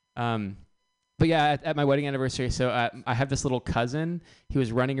 But yeah, at my wedding anniversary, so I have this little cousin. He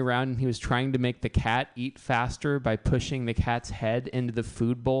was running around and he was trying to make the cat eat faster by pushing the cat's head into the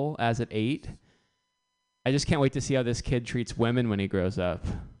food bowl as it ate. I just can't wait to see how this kid treats women when he grows up.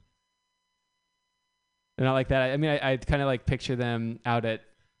 And not like that. I mean, I kind of like picture them out at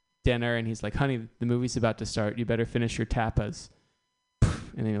dinner and he's like, honey, the movie's about to start. You better finish your tapas. And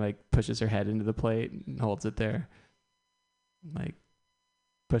then he like pushes her head into the plate and holds it there. Like,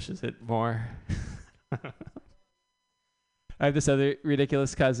 pushes it more. I have this other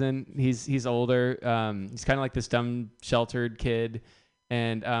ridiculous cousin. He's older. He's kind of like this dumb, sheltered kid.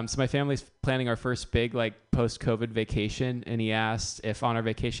 And so my family's planning our first big like post-COVID vacation, and he asked if on our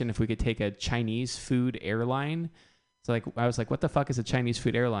vacation if we could take a Chinese food airline. So like I was like, what the fuck is a Chinese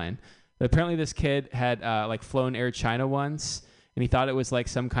food airline? But apparently this kid had like flown Air China once, and he thought it was like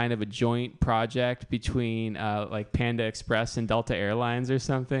some kind of a joint project between like Panda Express and Delta Airlines or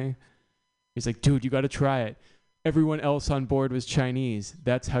something. He's like, dude, you got to try it. Everyone else on board was Chinese.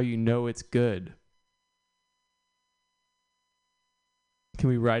 That's how you know it's good. Can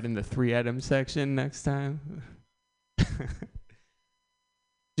we write in the 3-item section next time? Did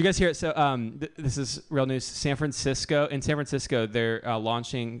you guys hear it? So this is real news. In San Francisco, they're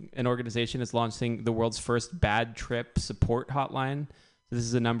launching, an organization is launching the world's first bad trip support hotline. So this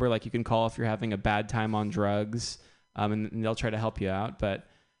is a number like you can call if you're having a bad time on drugs, and they'll try to help you out. But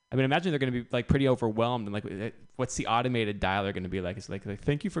I mean, imagine they're going to be like pretty overwhelmed, and like, what's the automated dialer going to be like? It's like,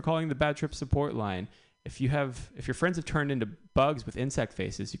 thank you for calling the bad trip support line. If your friends have turned into bugs with insect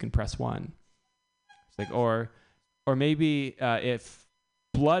faces, you can press 1. It's like, or maybe if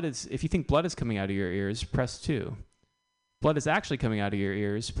you think blood is coming out of your ears, press 2. Blood is actually coming out of your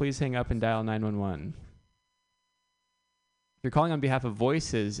ears. Please hang up and dial 911. If you're calling on behalf of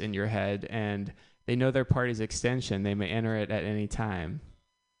voices in your head and they know their party's extension, they may enter it at any time.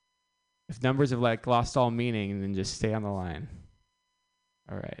 If numbers have like lost all meaning, then just stay on the line.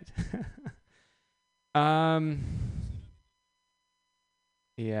 All right. And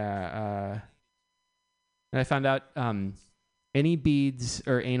I found out any beads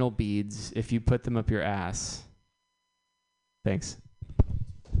or anal beads, if you put them up your ass. Thanks.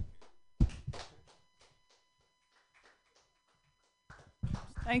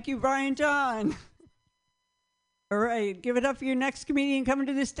 Thank you, Brian John. All right, give it up for your next comedian coming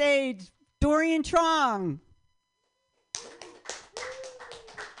to the stage, Dorian Trong.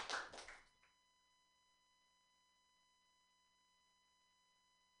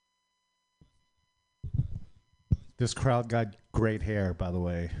 This crowd got great hair, by the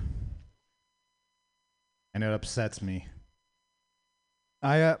way. And it upsets me.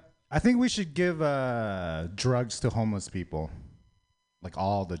 I think we should give drugs to homeless people. Like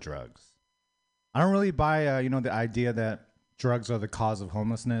all the drugs. I don't really buy, the idea that drugs are the cause of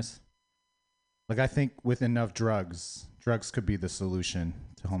homelessness. Like I think with enough drugs could be the solution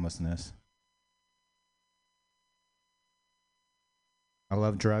to homelessness. I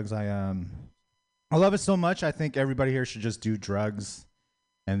love drugs. I love it so much, I think everybody here should just do drugs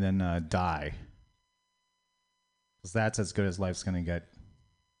and then die. Because that's as good as life's going to get.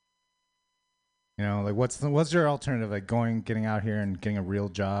 You know, like what's your alternative? Like getting out here and getting a real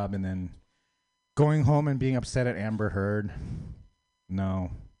job and then going home and being upset at Amber Heard?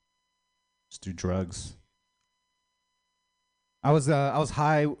 No. Just do drugs. I was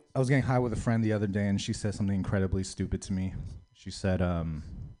getting high with a friend the other day, and she said something incredibly stupid to me. She said,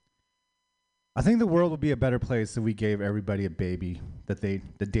 I think the world would be a better place if we gave everybody a baby the day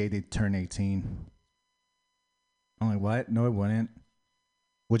they turn 18. I'm like, what? No, it wouldn't.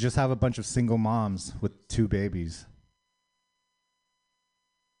 We'll just have a bunch of single moms with 2 babies.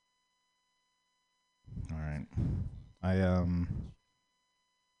 All right.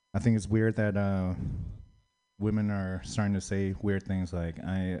 I think it's weird that women are starting to say weird things like,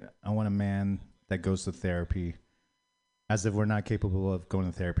 I want a man that goes to therapy. As if we're not capable of going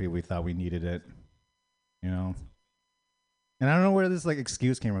to therapy, we thought we needed it, you know? And I don't know where this like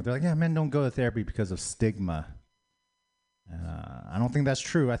excuse came from. They're like, yeah, men don't go to therapy because of stigma. I don't think that's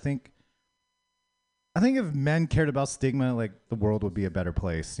true. I think if men cared about stigma, like the world would be a better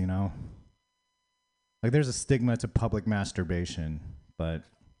place, you know? Like there's a stigma to public masturbation, but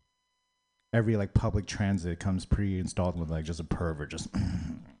every like public transit comes pre-installed with like just a pervert, just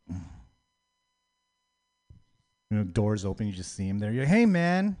doors open, you just see him there. You're like, hey,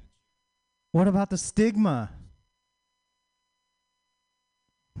 man, what about the stigma?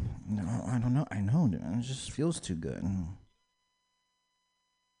 No, I don't know. I know, dude. It just feels too good.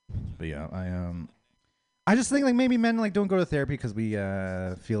 But yeah, I just think like maybe men like don't go to therapy because we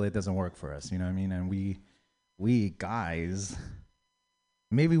feel it doesn't work for us. You know what I mean? And we guys,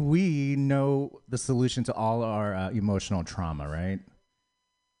 maybe we know the solution to all our emotional trauma, right?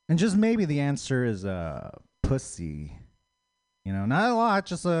 And just maybe the answer is pussy, not a lot,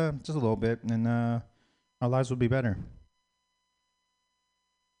 just a little bit, and our lives would be better.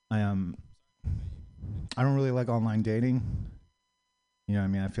 I don't really like online dating. You know what I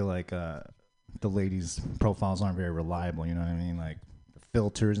mean? I feel like the ladies' profiles aren't very reliable. You know what I mean? Like the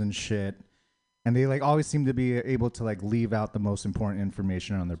filters and shit, and they like always seem to be able to like leave out the most important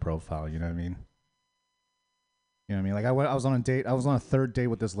information on their profile. You know what I mean? You know what I mean? Like I was on a date. I was on a 3rd date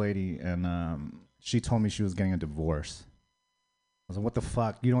with this lady, and she told me she was getting a divorce. was like, what the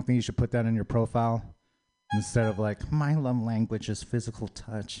fuck? You don't think you should put that in your profile? Instead of like, my love language is physical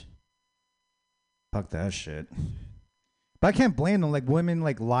touch. Fuck that shit. But I can't blame them. Like, women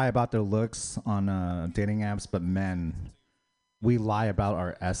like lie about their looks on dating apps, but men, we lie about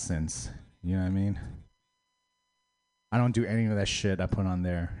our essence. You know what I mean? I don't do any of that shit I put on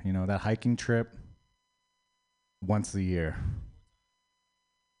there. You know, that hiking trip, once a year.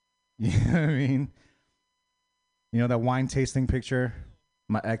 You know what I mean? You know, that wine tasting picture?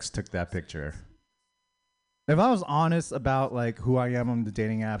 My ex took that picture. If I was honest about like who I am on the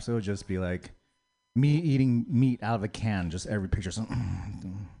dating apps, it would just be like me eating meat out of a can, just every picture. So,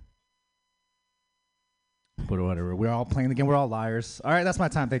 but whatever. We're all playing the game. We're all liars. All right, that's my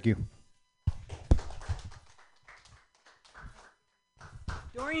time. Thank you.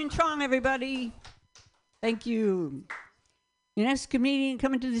 Dorian Trong, everybody. Thank you. Your next comedian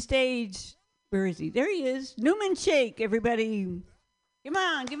coming to the stage. Where is he? There he is. Newman Shake, everybody. Come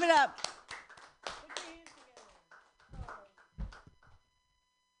on, give it up.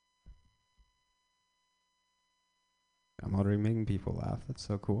 I'm already making people laugh. That's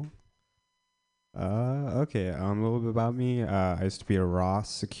so cool. Okay. A little bit about me. I used to be a Ross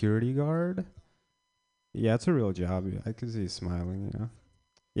security guard. Yeah, it's a real job. I could see you smiling, you know.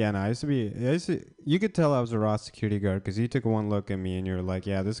 Yeah, no, you could tell I was a Ross security guard because you took one look at me and you're like,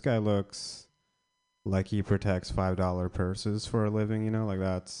 yeah, this guy looks like he protects $5 purses for a living, you know, like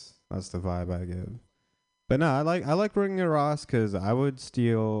that's the vibe I give. But no, I like working at Ross because I would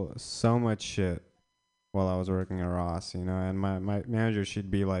steal so much shit while I was working at Ross, you know, and my manager,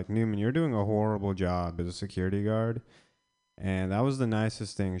 she'd be like, Newman, you're doing a horrible job as a security guard. And that was the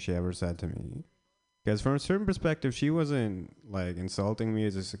nicest thing she ever said to me. Because from a certain perspective, she wasn't like insulting me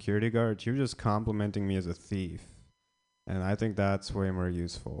as a security guard. She was just complimenting me as a thief. And I think that's way more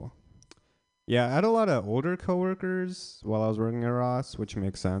useful. Yeah, I had a lot of older coworkers while I was working at Ross, which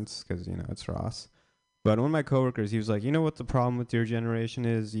makes sense because, you know, it's Ross. But one of my coworkers, he was like, you know what the problem with your generation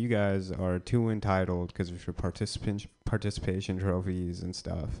is? You guys are too entitled because of your participation trophies and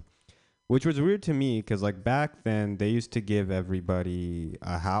stuff. Which was weird to me because, like, back then, they used to give everybody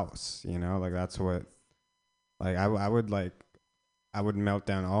a house, you know? Like, that's what, like, I would melt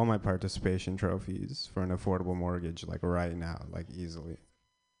down all my participation trophies for an affordable mortgage, like, right now, like, easily.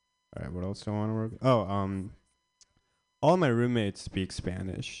 All right, what else do I want to work? Oh, all my roommates speak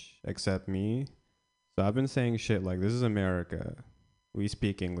Spanish except me. So I've been saying shit like, this is America. We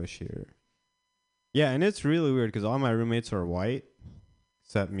speak English here. Yeah, and it's really weird because all my roommates are white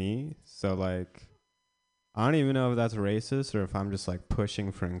except me. So, like, I don't even know if that's racist or if I'm just, like,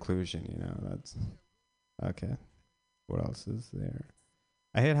 pushing for inclusion, you know? That's... Okay. What else is there?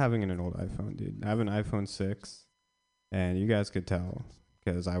 I hate having an old iPhone, dude. I have an iPhone 6, and you guys could tell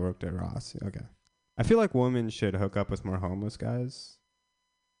because I worked at Ross. Okay. I feel like women should hook up with more homeless guys.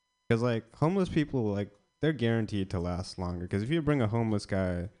 Because, like, homeless people, like, they're guaranteed to last longer. Because if you bring a homeless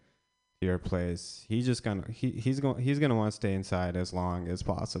guy to your place, he's just gonna he's gonna want to stay inside as long as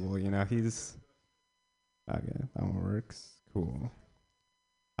possible. You know, he's okay. That one works. Cool.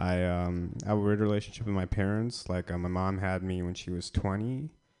 I have a weird relationship with my parents. Like, my mom had me when she was 20,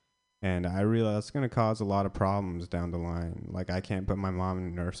 and I realized it's gonna cause a lot of problems down the line. Like, I can't put my mom in a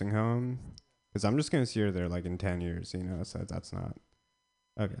nursing home because I'm just gonna see her there like in 10 years. You know, so that's not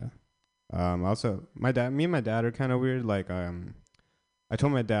okay. Also, me and my dad are kind of weird. Like, I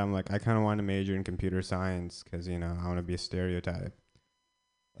told my dad, I'm like, I kind of want to major in computer science because, you know, I want to be a stereotype.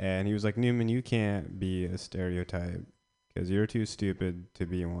 And he was like, Newman, you can't be a stereotype because you're too stupid to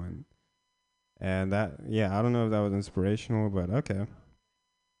be one. And that, yeah, I don't know if that was inspirational, but okay.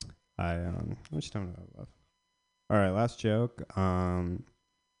 How much time do I have left? All right, last joke.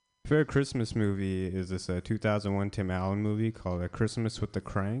 Favorite Christmas movie is this 2001 Tim Allen movie called A Christmas with the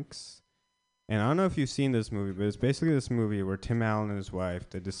Cranks. And I don't know if you've seen this movie, but it's basically this movie where Tim Allen and his wife,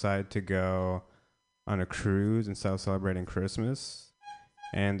 they decide to go on a cruise instead of celebrating Christmas.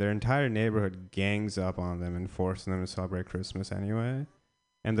 And their entire neighborhood gangs up on them and forcing them to celebrate Christmas anyway.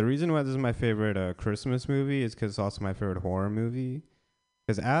 And the reason why this is my favorite Christmas movie is because it's also my favorite horror movie.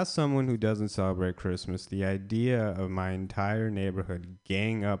 Because as someone who doesn't celebrate Christmas, the idea of my entire neighborhood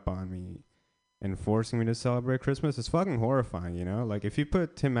gang up on me and forcing me to celebrate Christmas is fucking horrifying, you know? Like, if you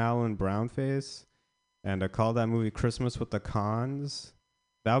put Tim Allen brownface and call that movie Christmas with the Cons,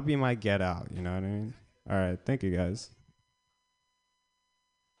 that would be my Get Out, you know what I mean? All right, thank you, guys.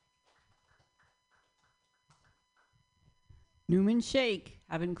 Newman Shake,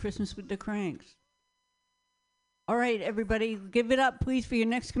 having Christmas with the Cranks. All right, everybody, give it up, please, for your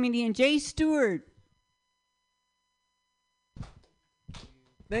next comedian, Jay Stewart.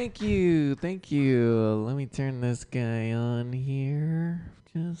 Thank you. Thank you. Let me turn this guy on here.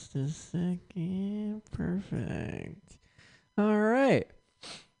 Just a second. Perfect. All right.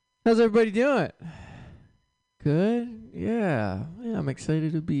 How's everybody doing? Good? Yeah. Yeah, I'm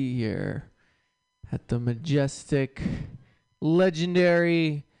excited to be here at the majestic,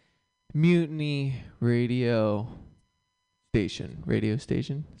 legendary Mutiny Radio station. Radio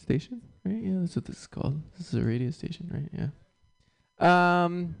station? Station? Right? Yeah, that's what this is called. This is a radio station, right? Yeah.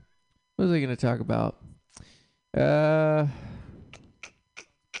 What was I gonna talk about? How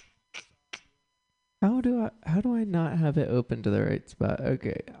do I not have it open to the right spot?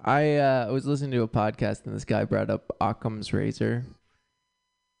 Okay. I was listening to a podcast and this guy brought up Occam's razor.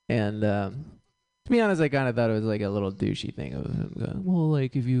 And to be honest, I kind of thought it was like a little douchey thing of him going, well,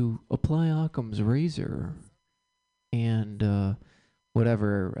 like if you apply Occam's razor and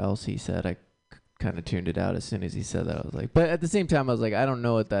whatever else he said, I kind of tuned it out as soon as he said that. I was like, but at the same time, I was like, I don't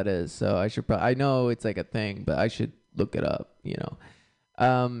know what that is, so I should I know it's like a thing, but I should look it up, you know.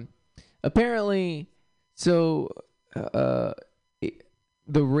 Apparently, so the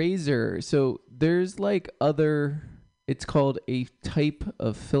razor, so there's like other, it's called a type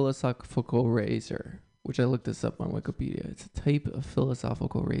of philosophical razor, which I looked this up on Wikipedia. It's a type of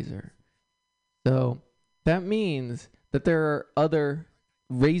philosophical razor. So that means that there are other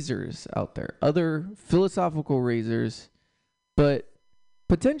razors out there, other philosophical razors, but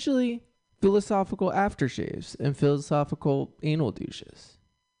potentially philosophical aftershaves and philosophical anal douches,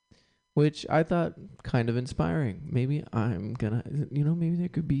 which I thought kind of inspiring. Maybe I'm gonna, maybe there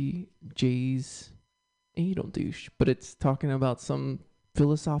could be Jay's anal douche, but it's talking about some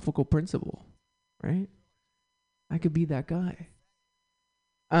philosophical principle, right? I could be that guy.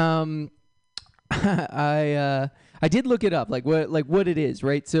 I did look it up, like what it is,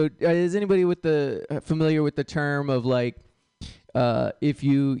 right? So is anybody familiar with the term of like, if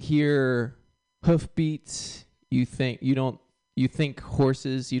you hear hoofbeats, you think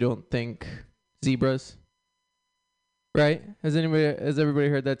horses, you don't think zebras, right? Has everybody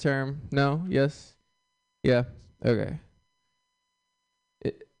heard that term? No? Yes? Yeah? Okay.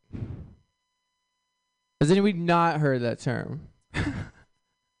 Has anybody not heard that term?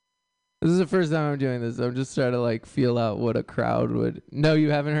 This is the first time I'm doing this. I'm just trying to like feel out what a crowd would. No, you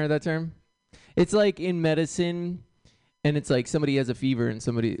haven't heard that term? It's like in medicine, and it's like somebody has a fever and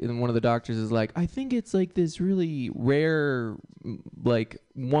one of the doctors is like, I think it's like this really rare, like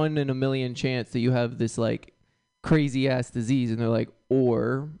 1 in a million chance that you have this like crazy ass disease. And they're like,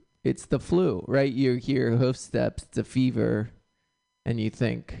 or it's the flu, right? You hear hoof steps, it's a fever, and you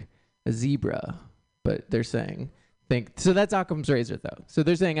think a zebra, but they're saying, so that's Occam's razor, though. So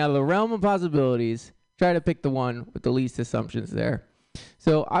they're saying out of the realm of possibilities, try to pick the one with the least assumptions there.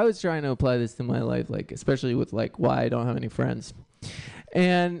 So I was trying to apply this to my life, like especially with like why I don't have any friends,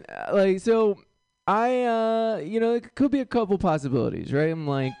 and like so I it could be a couple possibilities, right? I'm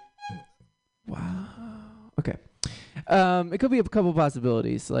like, wow, okay. It could be a couple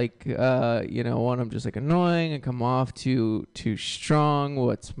possibilities, like one, I'm just like annoying and come off too strong.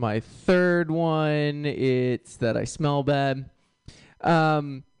 What's my third one? It's that I smell bad,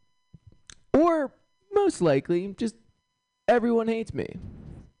 or most likely just everyone hates me.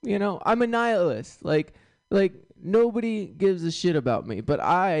 I'm a nihilist. Like nobody gives a shit about me, but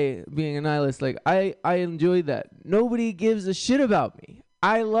I, being a nihilist, like I enjoy that. Nobody gives a shit about me.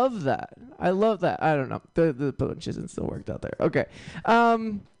 I love that. I don't know. The punch isn't still worked out there. Okay.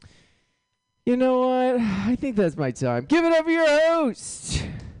 You know what? I think that's my time. Give it up for your host.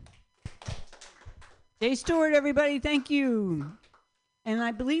 Jay Stewart, everybody. Thank you. And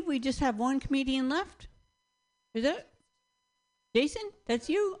I believe we just have one comedian left. Is it? Jason? That's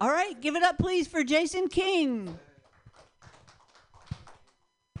you? All right. Give it up, please, for Jason King.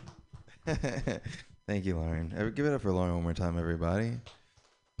 Thank you, Lauren. Give it up for Lauren one more time, everybody.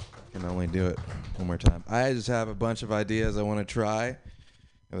 Can only do it one more time. I just have a bunch of ideas I want to try,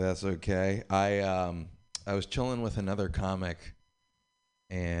 if that's okay. I was chilling with another comic,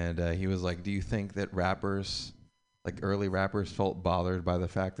 and he was like, do you think that rappers, like early rappers, felt bothered by the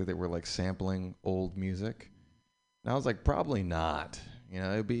fact that they were like sampling old music? And I was like, probably not.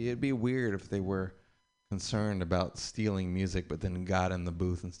 It'd be weird if they were concerned about stealing music, but then got in the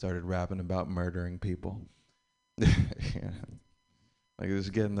booth and started rapping about murdering people. Yeah. Like,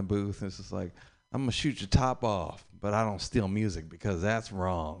 just get in the booth, and it's just like, I'm going to shoot your top off, but I don't steal music because that's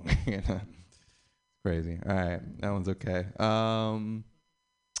wrong. Crazy. All right. That one's okay.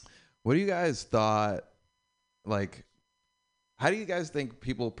 What do you guys thought, like, how do you guys think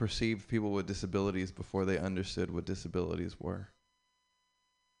people perceived people with disabilities before they understood what disabilities were?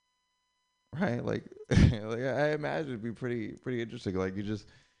 right? Like, like I imagine it'd be pretty interesting. Like you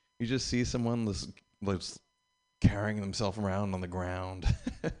just see someone just carrying themselves around on the ground.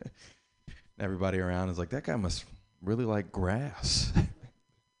 Everybody around is like, that guy must really like grass.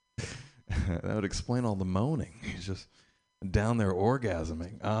 That would explain all the moaning. He's just down there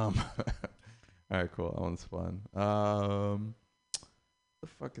orgasming. All right, cool. That one's fun. The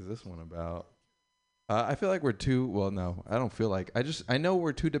fuck is this one about? I feel like we're too. Well, no, I don't feel like. I know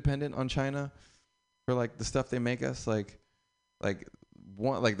we're too dependent on China for like the stuff they make us. Like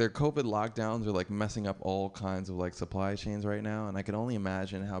their COVID lockdowns are like messing up all kinds of like supply chains right now, and I can only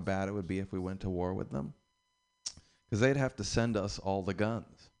imagine how bad it would be if we went to war with them, because they'd have to send us all the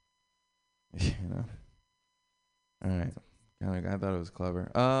guns. You know. All right. I thought it was clever.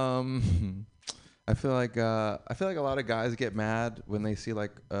 I feel like a lot of guys get mad when they see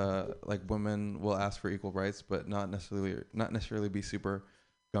like women will ask for equal rights, but not necessarily be super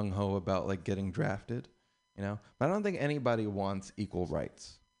gung ho about like getting drafted, you know. But I don't think anybody wants equal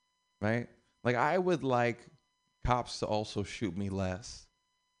rights, right? Like I would like cops to also shoot me less,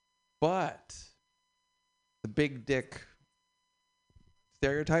 but the big dick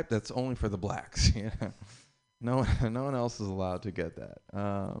stereotype, that's only for the blacks, you know. No one else is allowed to get that.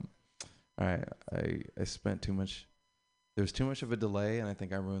 All right, I spent too much. There's too much of a delay, and I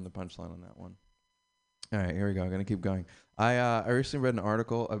think I ruined the punchline on that one. All right, here we go. I'm gonna keep going. I recently read an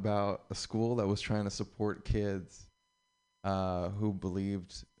article about a school that was trying to support kids who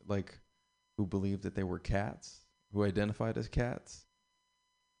believed that they were cats, who identified as cats,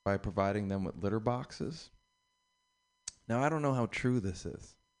 by providing them with litter boxes. Now I don't know how true this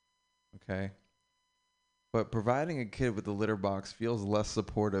is, okay? But providing a kid with a litter box feels less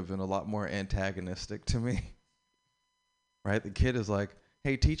supportive and a lot more antagonistic to me. Right? The kid is like,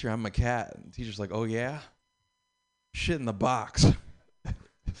 "Hey, teacher, I'm a cat." And the teacher's like, "Oh, yeah? Shit in the box."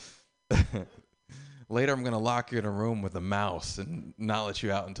 Later, I'm going to lock you in a room with a mouse and not let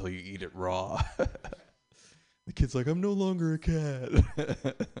you out until you eat it raw. The kid's like, "I'm no longer a cat."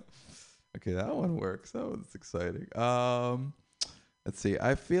 Okay, that one works. That one's exciting. Let's see.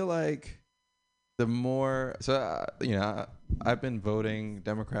 I feel like the more, I've been voting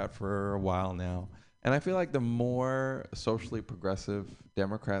Democrat for a while now, and I feel like the more socially progressive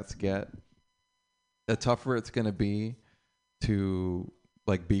Democrats get, the tougher it's going to be to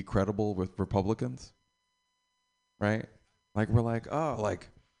like be credible with Republicans, right? Like we're like, oh, like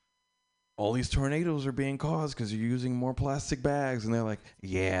all these tornadoes are being caused because you're using more plastic bags, and they're like,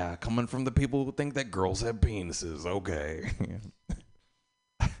 yeah, coming from the people who think that girls have penises, okay.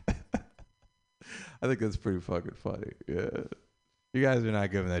 I think that's pretty fucking funny. Yeah, you guys are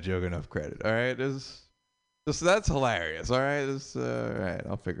not giving that joke enough credit. All right, that's hilarious. All right, all right,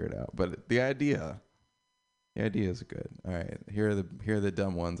 I'll figure it out. But the idea is good. All right, here are the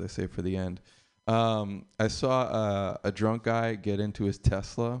dumb ones I save for the end. I saw a drunk guy get into his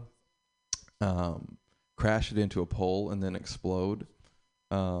Tesla, crash it into a pole, and then explode.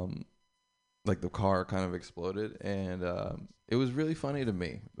 Like the car kind of exploded, and it was really funny to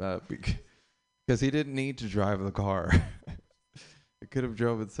me because he didn't need to drive the car. It could have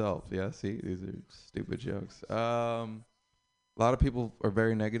drove itself. Yeah, see, these are stupid jokes. A lot of people are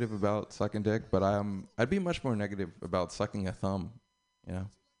very negative about sucking dick, but I'd be much more negative about sucking a thumb. You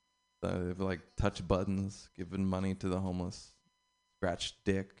know, like touch buttons, giving money to the homeless, scratch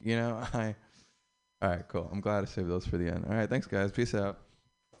dick. You know, all right, cool. I'm glad I saved those for the end. All right, thanks, guys. Peace out.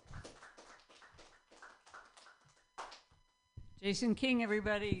 Jason King,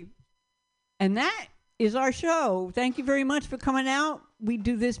 everybody. And that is our show. Thank you very much for coming out. We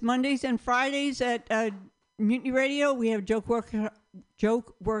do this Mondays and Fridays at Mutiny Radio. We have Joke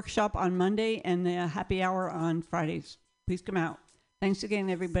Workshop on Monday and the happy hour on Fridays. Please come out. Thanks again,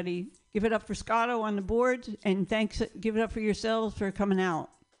 everybody. Give it up for Scotto on the board, and give it up for yourselves for coming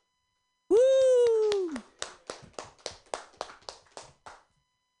out. Woo!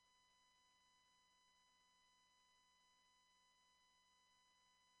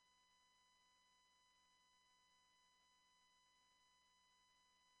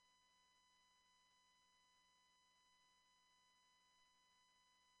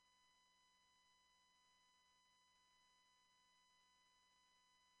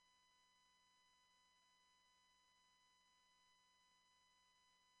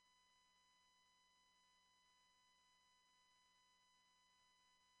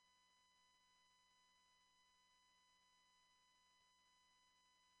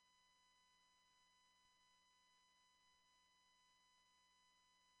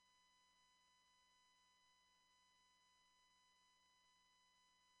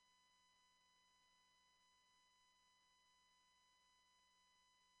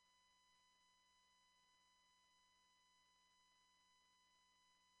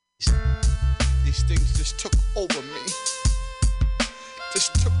 these things just took over me.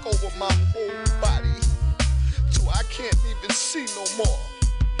 Just took over my whole body. So I can't even see no more.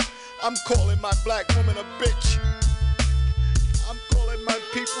 I'm calling my black woman a bitch. I'm calling my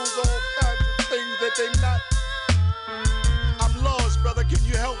peoples all kinds of things that they not. I'm lost, brother. Can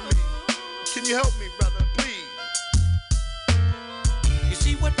you help me? Can you help me, brother? Please. You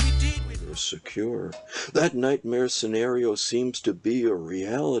see what we did with secure. That nightmare scenario seems to be a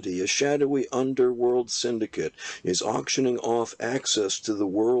reality. A shadowy underworld syndicate is auctioning off access to the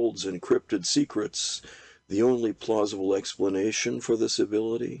world's encrypted secrets. The only plausible explanation for this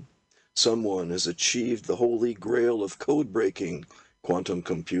ability? Someone has achieved the holy grail of code-breaking, quantum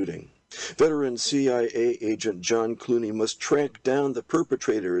computing. Veteran CIA agent John Clooney must track down the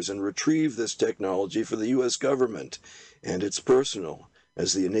perpetrators and retrieve this technology for the U.S. government. And it's personal,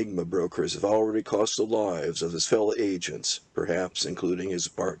 as the Enigma brokers have already cost the lives of his fellow agents, perhaps including his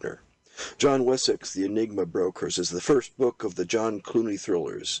partner. John Wessex, The Enigma Brokers, is the first book of the John Clooney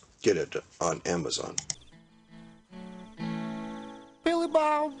thrillers. Get it on Amazon. Billy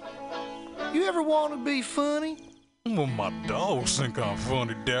Bob, you ever want to be funny? Well, my dogs think I'm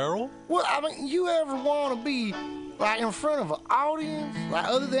funny, Daryl. Well, I mean, you ever want to be, like, in front of an audience? Like,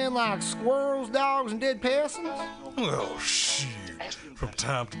 other than, like, squirrels, dogs, and dead persons? Oh, shit. From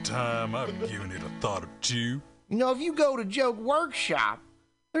time to time, I've given it a thought or two. You know, if you go to Joke Workshop,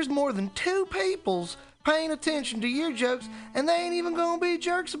 there's more than 2 peoples paying attention to your jokes, and they ain't even gonna be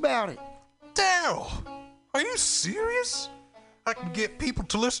jerks about it. Daryl, are you serious? I can get people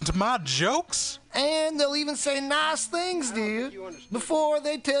to listen to my jokes? And they'll even say nice things, dude, before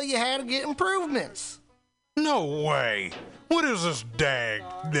they tell you how to get improvements. No way. What is this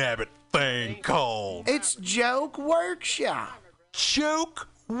dag-nabbit thing called? It's Joke Workshop. Joke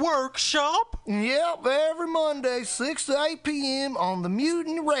Workshop? Yep, every Monday, 6 to 8 p.m. on the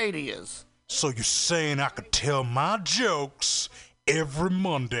MutinyRadio. So you're saying I could tell my jokes every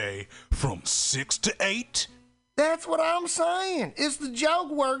Monday from 6 to 8? That's what I'm saying. It's the Joke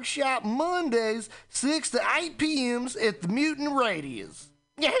Workshop Mondays, 6 to 8 p.m. at the MutinyRadio.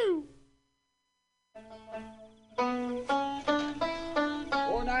 Yahoo!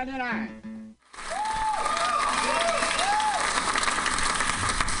 $4.99.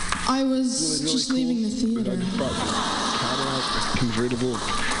 I was Really just cool. leaving the theater. I just bought this Cadillac, a convertible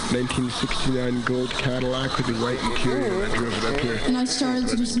 1969 gold Cadillac with the white interior, and I drove it up here. And I started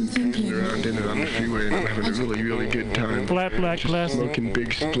to do some thinking. Around in it on the freeway, and I'm having a really, really good time. Flat black glass. Smoking big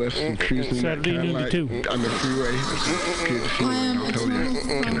spliffs and cruising that Saturday noon to Cadillac 2. on the freeway. It's good feeling, I am I'll a tell you. total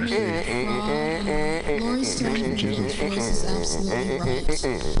Can I say? Lori Stone's voice is absolutely right.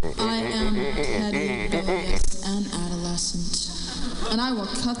 I am petty, rebellious, and adolescent. And I will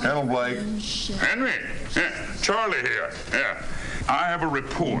cut the Hello, Blake. shit. Henry, yeah, Charlie here. Yeah, I have a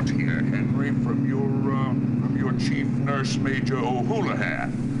report here, Henry, from your chief nurse, Major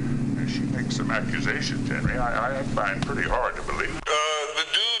O'Houlihan. She makes some accusations, Henry. I find pretty hard to believe. The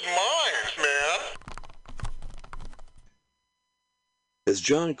dude minds, man. Has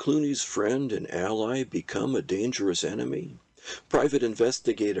John Clooney's friend and ally become a dangerous enemy? Private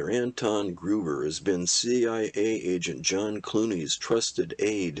investigator Anton Gruber has been CIA agent John Clooney's trusted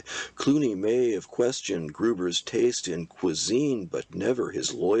aide. Clooney may have questioned Gruber's taste in cuisine, but never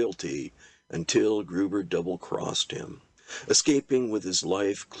his loyalty, until Gruber double-crossed him. Escaping with his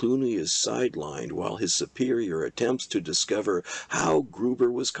life, Clooney is sidelined while his superior attempts to discover how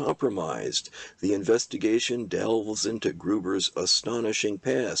Gruber was compromised. The investigation delves into Gruber's astonishing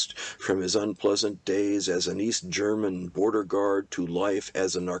past, from his unpleasant days as an East German border guard to life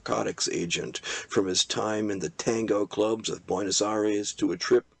as a narcotics agent, from his time in the tango clubs of Buenos Aires to a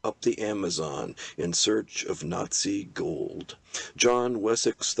trip up the Amazon in search of Nazi gold. John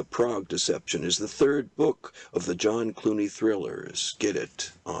Wessex, The Prague Deception, is the 3rd book of the John Clooney thrillers. Get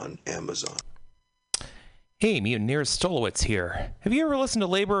it on Amazon. Hey, Mutineer Stolowitz here. Have you ever listened to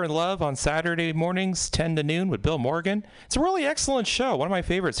Labor and Love on Saturday mornings, 10 to noon with Bill Morgan? It's a really excellent show, one of my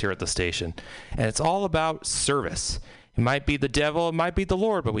favorites here at the station. And it's all about service. It might be the devil, it might be the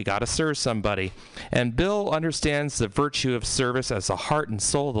Lord, but we got to serve somebody. And Bill understands the virtue of service as the heart and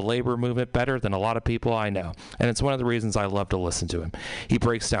soul of the labor movement better than a lot of people I know. And it's one of the reasons I love to listen to him. He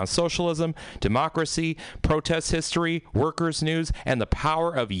breaks down socialism, democracy, protest history, workers' news, and the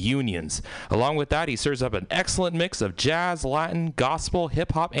power of unions. Along with that, he serves up an excellent mix of jazz, Latin, gospel,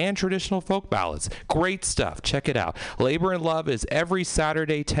 hip-hop, and traditional folk ballads. Great stuff. Check it out. Labor and Love is every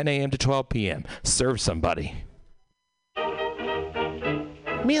Saturday, 10 a.m. to 12 p.m. Serve somebody.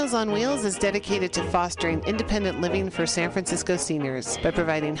 Meals on Wheels is dedicated to fostering independent living for San Francisco seniors by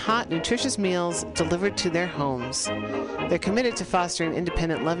providing hot, nutritious meals delivered to their homes. They're committed to fostering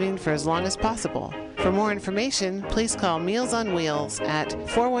independent living for as long as possible. For more information, please call Meals on Wheels at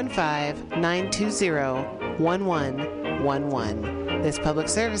 415-920-1111. This public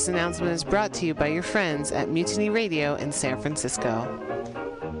service announcement is brought to you by your friends at Mutiny Radio in San Francisco.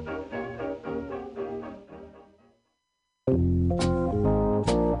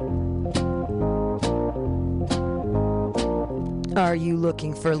 Are you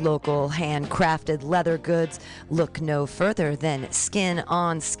looking for local handcrafted leather goods? Look no further than Skin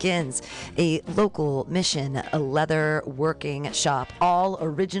on Skins, a local Mission leather working shop. All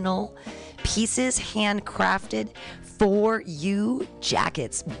original pieces handcrafted for you.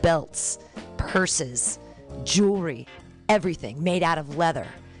 Jackets, belts, purses, jewelry, everything made out of leather.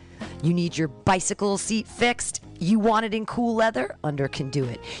 You need your bicycle seat fixed? You want it in cool leather? Under can do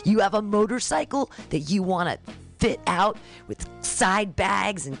it. You have a motorcycle that you want to fit out with side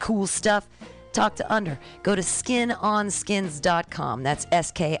bags and cool stuff? Talk to Under. Go to skinonskins.com. That's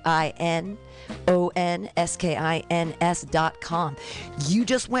SKINONSKINS.com. You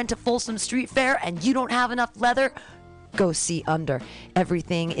just went to Folsom Street Fair and you don't have enough leather? Go see Under.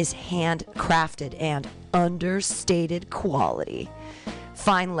 Everything is handcrafted and understated quality.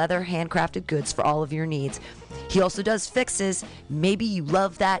 Fine leather, handcrafted goods for all of your needs. He also does fixes. Maybe you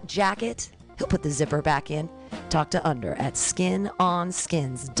love that jacket. He'll put the zipper back in. Talk to Under at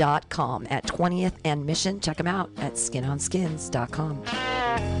skinonskins.com at 20th and Mission. Check him out at skinonskins.com.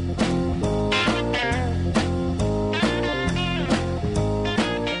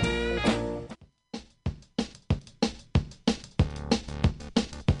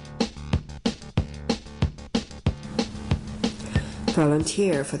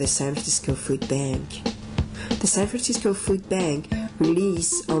 Volunteer for the San Francisco Food Bank. The San Francisco Food Bank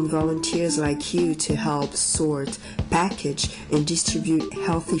relies on volunteers like you to help sort, package, and distribute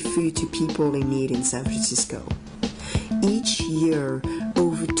healthy food to people in need in San Francisco. Each year,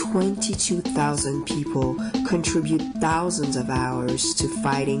 over 22,000 people contribute thousands of hours to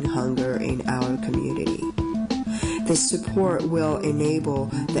fighting hunger in our community. This support will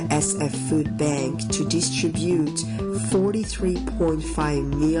enable the SF Food Bank to distribute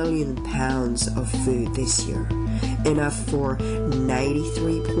 43.5 million pounds of food this year, enough for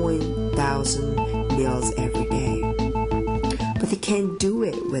 93,000 meals every day. But they can't do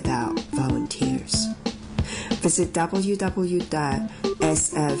it without volunteers. Visit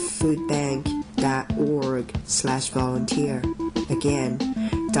www.sffoodbank.org/volunteer. Again,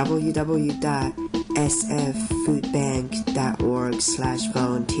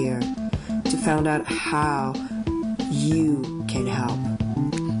 www.sffoodbank.org/volunteer to find out how you can help.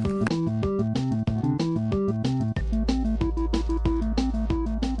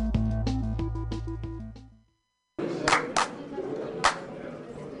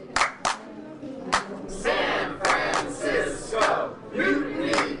 San Francisco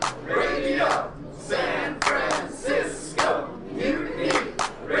Mutiny Radio. San Francisco Mutiny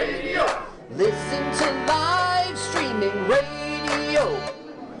Radio. Listen to live streaming radio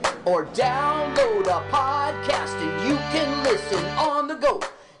or download a podcast and you can listen on the go.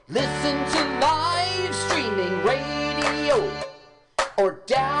 Listen to live streaming radio or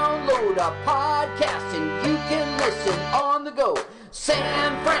download a podcast and you can listen on the go.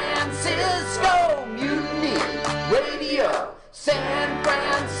 San Francisco Mutiny Radio. San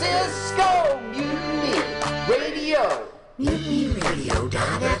Francisco Mutiny Radio.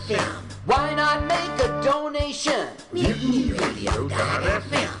 MutinyRadio.fm. Why not make a donation?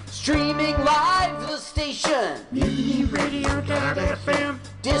 MutinyRadio.fm. Streaming live the station. MutinyRadio.fm.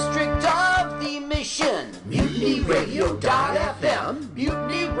 District of the Mission. MutinyRadio.fm.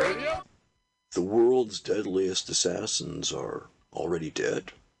 Mutiny Radio. The world's deadliest assassins are already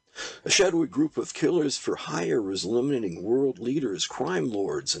dead. A shadowy group of killers for hire is eliminating world leaders, crime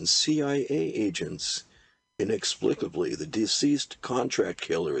lords, and CIA agents. Inexplicably, the deceased contract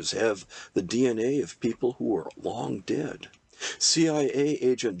killers have the DNA of people who are long dead. CIA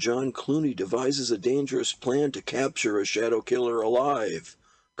agent John Clooney devises a dangerous plan to capture a shadow killer alive.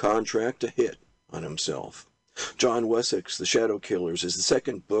 Contract a hit on himself. John Wessex, The Shadow Killers, is the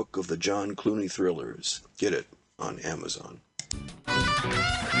second book of the John Clooney thrillers. Get it on Amazon.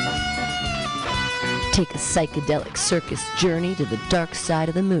 Take a psychedelic circus journey to the dark side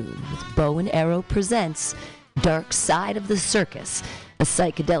of the moon with Bow and Arrow presents Dark Side of the Circus, a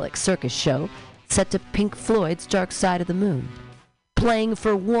psychedelic circus show set to Pink Floyd's Dark Side of the Moon. Playing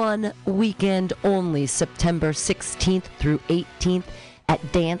for one weekend only, September 16th through 18th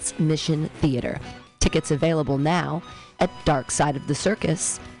at Dance Mission Theater. Tickets Tickets available now at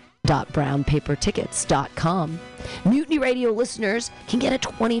darksideofthecircus.brownpapertickets.com. Mutiny Radio listeners can get a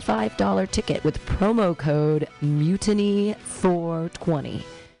 $25 ticket with promo code MUTINY420.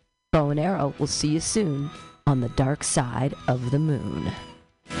 Bow and Arrow will see you soon on the dark side of the moon.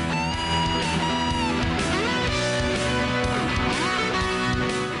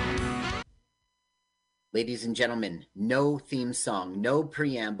 Ladies and gentlemen, no theme song, no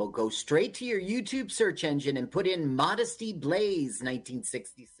preamble. Go straight to your YouTube search engine and put in Modesty Blaze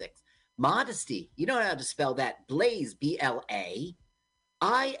 1966. Modesty, you know how to spell that. Blaze, B-L-A-I-S-E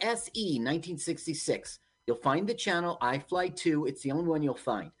 1966. You'll find the channel I Fly 2. It's the only one you'll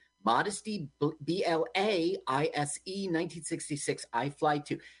find. Modesty, B-L-A-I-S-E 1966, I Fly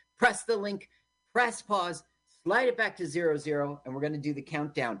 2. Press the link, press pause, slide it back to 00, and we're going to do the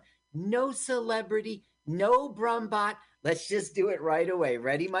countdown. No celebrity, no Brumbot. Let's just do it right away.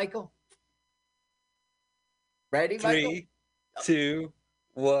 Ready, Michael? Ready, Michael? 3, 2,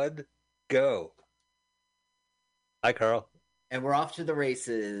 1, go. Hi, Carl. And we're off to the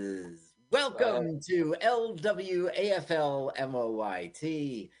races. Welcome to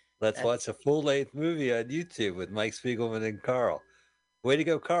LWAFL-MOYT. Let's watch a full-length movie on YouTube with Mike Spiegelman and Carl. Way to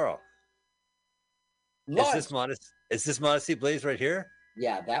go, Carl. Is this Modesty Blaze right here?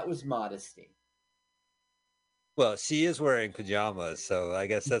 Yeah, that was Modesty. Well, she is wearing pajamas, so I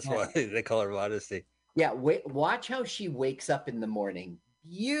guess that's why they call her Modesty. Yeah, watch how she wakes up in the morning.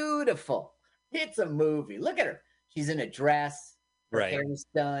 Beautiful. It's a movie. Look at her. She's in a dress. Her hair is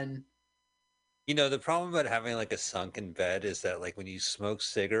done. You know, the problem about having like a sunken bed is that like when you smoke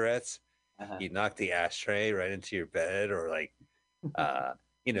cigarettes, you knock the ashtray right into your bed, or like,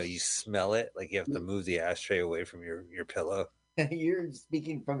 you know, you smell it. Like you have to move the ashtray away from your pillow. You're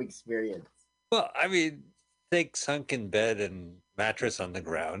speaking from experience. Well, I mean, think sunken bed and mattress on the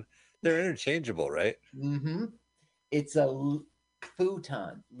ground. They're interchangeable, right? Mm-hmm. It's a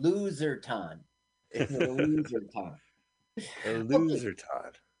futon. Loser-ton. It's a loser-ton. A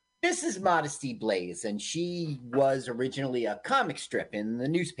loser-ton. This is Modesty Blaze, and she was originally a comic strip in the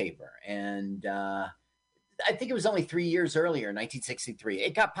newspaper. And I think it was only 3 years earlier, 1963.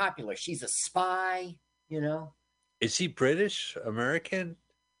 It got popular. She's a spy, you know. Is she British, American,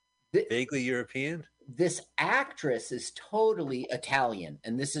 vaguely European? This actress is totally Italian,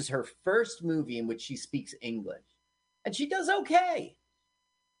 and this is her first movie in which she speaks English. And she does okay.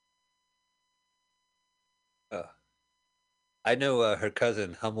 I know her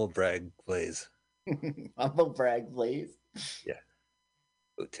cousin, Humblebrag Blaze. Humblebrag Blaze? Yeah.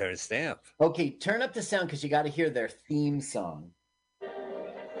 Oh, Terrence Stamp. Okay, turn up the sound because you got to hear their theme song.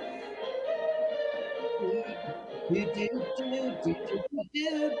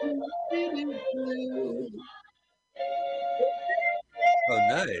 Oh,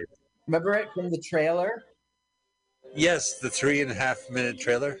 nice. Remember it from the trailer? Yes, the 3.5-minute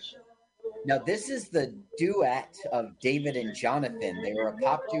trailer. Now, this is the duet of David and Jonathan. They were a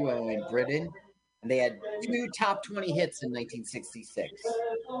pop duo in Britain, and they had 2 top 20 hits in 1966.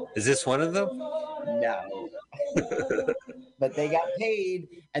 Is this one of them? No. But they got paid,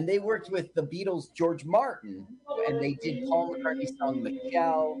 and they worked with the Beatles' George Martin, and they did Paul McCartney's song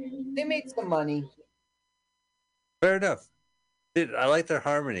Michelle. They made some money. Fair enough. Dude, I like their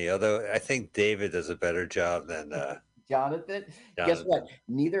harmony, although I think David does a better job than Jonathan? Guess what?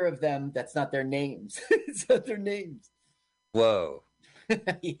 Neither of them, that's not their names. It's not their names. Whoa.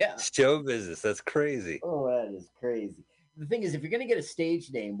 Yeah. Show business. That's crazy. Oh, that is crazy. The thing is, if you're going to get a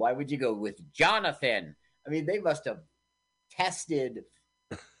stage name, why would you go with Jonathan? I mean, they must have tested.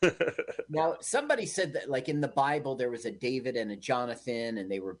 Now, somebody said that, like, in the Bible, there was a David and a Jonathan,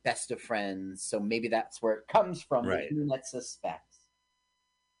 and they were best of friends. So maybe that's where it comes from. Right. Let's suspect.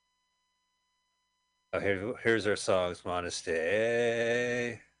 Oh, here's our songs,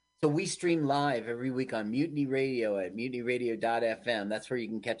 Modesty. So we stream live every week on Mutiny Radio at mutinyradio.fm. That's where you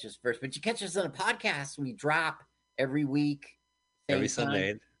can catch us first. But you catch us on a podcast. We drop every week. Every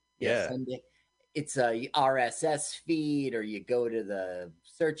Sunday. Yeah. Sunday. It's a RSS feed, or you go to the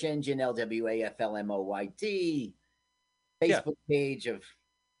search engine, LWAFLMOYT, Facebook page of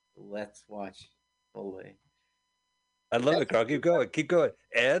Let's Watch Fully. I love it, Carl. Keep going. Keep going.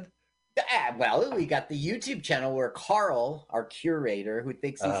 Ed? Well, we got the YouTube channel where Carl, our curator, who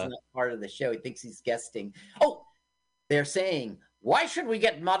thinks he's not part of the show, he thinks he's guesting. Oh, they're saying, why should we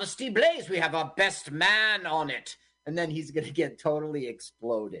get Modesty Blaze? We have our best man on it. And then he's going to get totally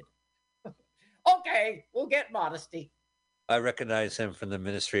exploded. Okay, we'll get Modesty. I recognize him from the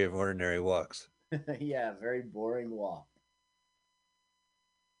Ministry of Ordinary Walks. Yeah, very boring walk.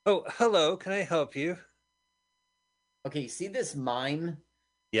 Oh, hello. Can I help you? Okay, see this mime?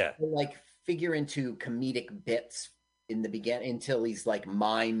 Yeah. For like figure into comedic bits in the beginning until he's like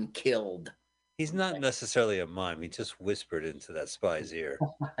mime killed. He's not necessarily a mime. He just whispered into that spy's ear.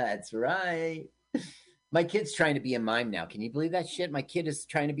 That's right. My kid's trying to be a mime now. Can you believe that shit? My kid is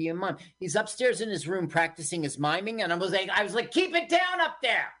trying to be a mime. He's upstairs in his room practicing his miming, and I was like, keep it down up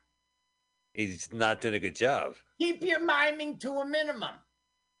there. He's not doing a good job. Keep your miming to a minimum.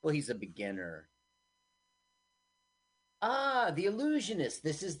 Well, he's a beginner. Ah, the illusionist.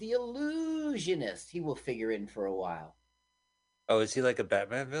 This is the illusionist. He will figure in for a while. Oh, is he like a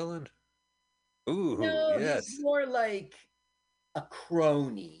Batman villain? Ooh, No, yes. he's more like a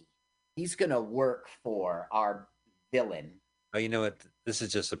crony. He's going to work for our villain. Oh, you know what? This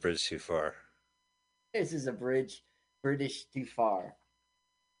is just a bridge too far. This is a bridge too far.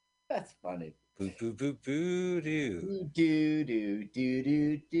 That's funny. Boo, boo, boo, boo, doo. Do, do, do,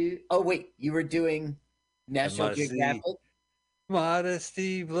 do, do. Oh, wait. You were doing National Geographic?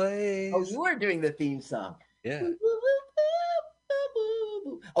 Modesty Blaze. Oh, you were doing the theme song. Yeah.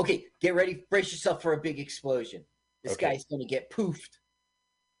 Okay, get ready. Brace yourself for a big explosion. This guy's going to get poofed.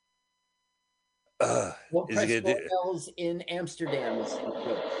 One is he press gonna bells in Amsterdam is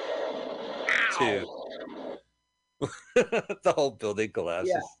Two. The whole building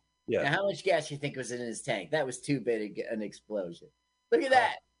collapses. Yeah. Now, how much gas do you think was in his tank? That was too big an explosion. Look at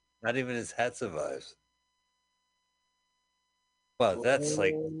that. Not even his hat survives. Wow, that's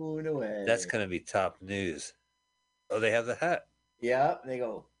that's going to be top news. Oh, they have the hat. Yeah, they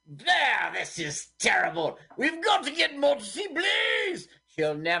go, there, this is terrible. We've got to get Modesty Blaze.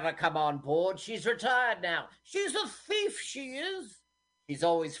 She'll never come on board. She's retired now. She's a thief, she is. She's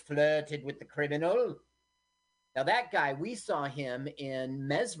always flirted with the criminal. Now, that guy, we saw him in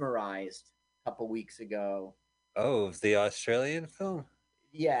Mesmerized a couple weeks ago. Oh, the Australian film?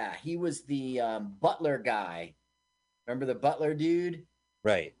 Yeah, he was the butler guy. Remember the butler dude?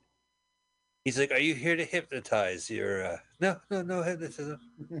 Right. He's like, are you here to hypnotize your... No hypnotism.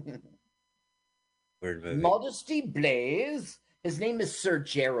 Weird movie. Modesty Blaze. His name is Sir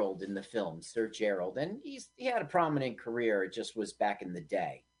Gerald in the film, Sir Gerald. And he had a prominent career. It just was back in the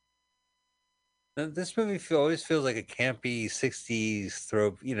day. Now, this movie always feels like a campy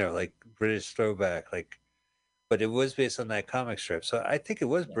 60s like British throwback. But it was based on that comic strip. So I think it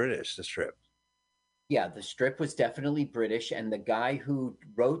was British, the strip. Yeah, the strip was definitely British. And the guy who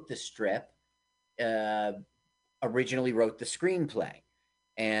wrote the strip originally wrote the screenplay.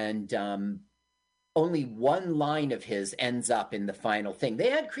 And only one line of his ends up in the final thing. They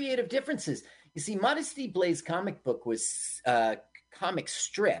had creative differences. You see, Modesty Blaze comic book was comic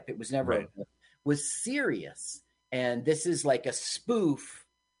strip. It was never was serious. And this is like a spoof.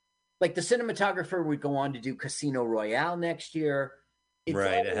 Like the cinematographer would go on to do Casino Royale next year. It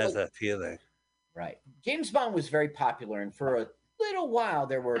has that feeling. Right. James Bond was very popular. And for a little while,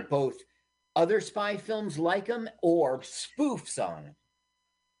 there were both other spy films like him or spoofs on it.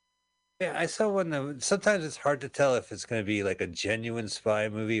 Yeah, I saw one that sometimes it's hard to tell if it's going to be like a genuine spy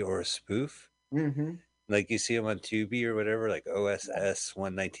movie or a spoof. Mm-hmm. Like you see them on Tubi or whatever, like OSS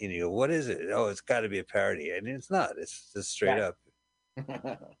 119. You go, what is it? Oh, it's got to be a parody. I mean, it's not. It's just straight up.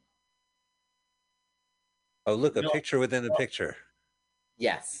 Oh, look, a picture within a picture.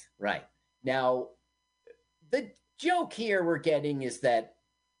 Yes, right. Now, the joke here we're getting is that,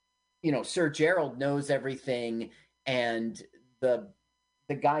 Sir Gerald knows everything, and the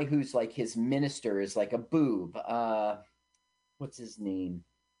guy who's like his minister is like a boob. What's his name?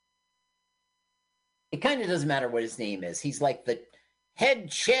 It kind of doesn't matter what his name is. He's like the head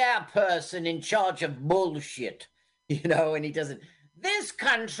chairperson in charge of bullshit, and he doesn't. This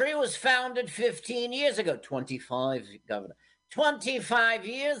country was founded 15 years ago. 25, Governor. 25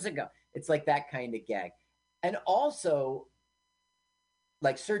 years ago. It's like that kind of gag. And also,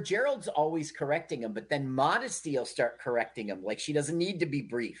 like Sir Gerald's always correcting him, but then Modesty will start correcting him. Like she doesn't need to be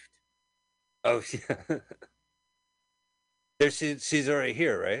briefed. Oh, yeah. She's already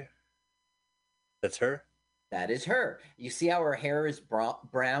here, right? That's her? That is her. You see how her hair is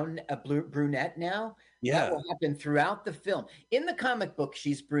brown, brunette now? Yeah. That will happen throughout the film. In the comic book,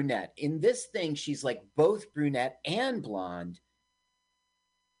 she's brunette. In this thing, she's like both brunette and blonde.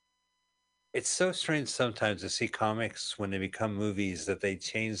 It's so strange sometimes to see comics when they become movies that they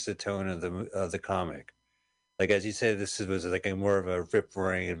change the tone of the comic. Like as you said, this was like more of a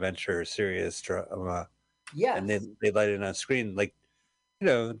rip-roaring adventure, serious drama. Yeah. And they light it on screen. Like,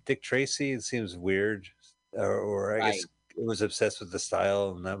 Dick Tracy, it seems weird. Or I guess it was obsessed with the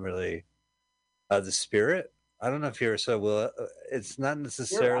style and not really the spirit. I don't know if you ever saw. Well, it's not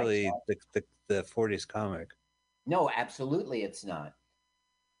necessarily the 40s comic. No, absolutely, it's not.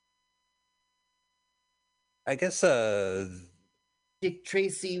 I guess Dick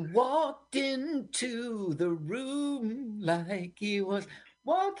Tracy walked into the room like he was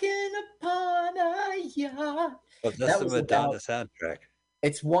walking upon a yacht. Well, that's the Madonna soundtrack.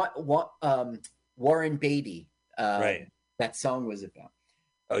 It's what Warren Beatty. Right. That song was about.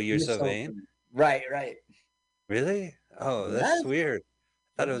 Oh, You're So Vain? Right. Really? Oh, that's weird.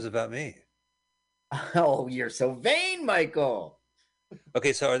 I thought it was about me. Oh, You're So Vain, Michael.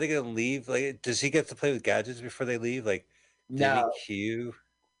 Okay, so are they going to leave? Like, does he get to play with gadgets before they leave? Like, No. Q?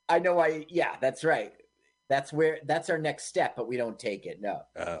 I know. Yeah, that's right. That's our next step, but we don't take it. No.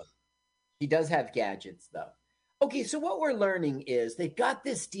 Oh. He does have gadgets, though. Okay, so what we're learning is they've got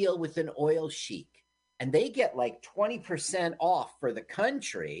this deal with an oil sheik, and they get like 20% off for the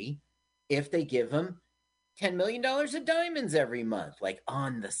country if they give them $10 million of diamonds every month, like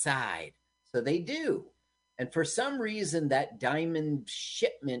on the side. So they do. And for some reason, that diamond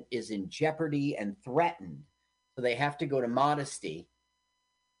shipment is in jeopardy and threatened. So they have to go to Modesty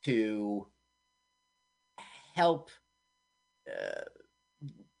to help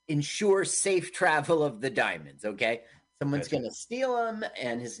ensure safe travel of the diamonds, okay? Someone's going to steal them,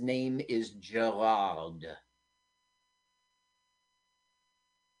 and his name is Gerard.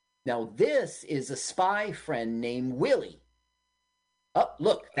 Now, this is a spy friend named Willie. Oh,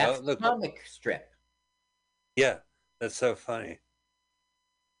 look, that's the comic strip. Yeah, that's so funny.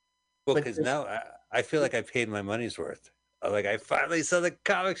 Well, because now I feel like I paid my money's worth. Like, I finally saw the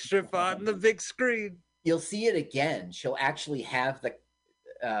comic strip on the big screen. You'll see it again. She'll actually have the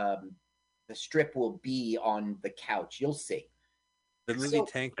strip will be on the couch. You'll see. The movie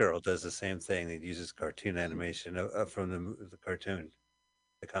Tank Girl does the same thing. It uses cartoon animation from the cartoon,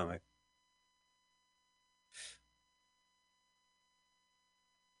 the comic.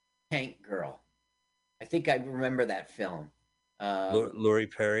 Tank Girl. I think I remember that film. Laurie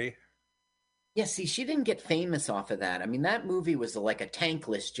Perry. Yeah, see, she didn't get famous off of that. I mean, that movie was like a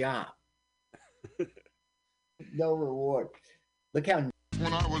tankless job. No reward. Look how...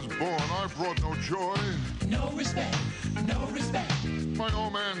 When I was born, I brought no joy. No respect, no respect. My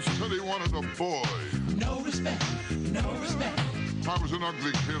old man said he wanted a boy. No respect, no respect. I was an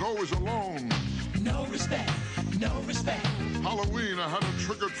ugly kid, always alone. No respect, no respect. Halloween, I had a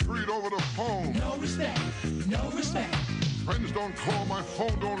trick-or-treat over the phone. No respect, no respect. Friends don't call, my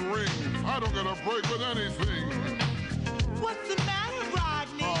phone don't ring. I don't get a break with anything. What's the matter,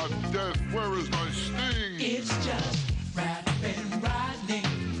 Rodney? Ah, death, where is my sting? It's just rapping Rodney.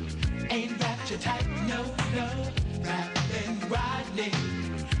 Ain't wrapped you tight, no, no. Rapping Rodney.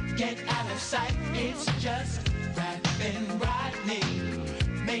 Get out of sight, it's just rapping Rodney.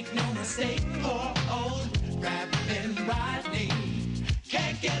 Make no mistake, poor old rapping Rodney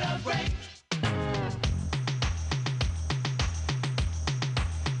can't get a break.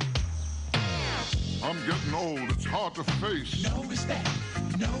 I'm getting old, it's hard to face. No respect,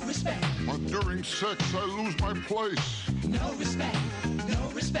 no respect. But during sex, I lose my place. No respect, no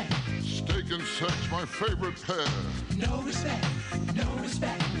respect. Steak and sex, my favorite pair. No respect, no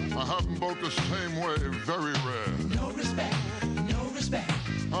respect. I have them both the same way, very rare. No respect, no respect.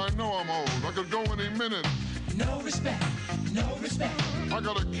 I know I'm old, I could go any minute. No respect, no respect. I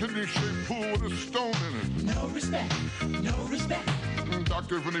got a kidney-shaped pool with a stone in it. No respect, no respect.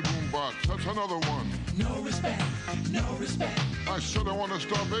 Dr. Vinny Boombox, that's another one. No respect, no respect. I said I want to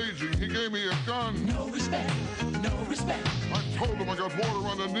stop aging, he gave me a gun. No respect, no respect. I told him I got water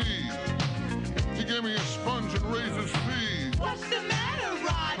on the knee. He gave me a sponge and raised his fee. What's the matter,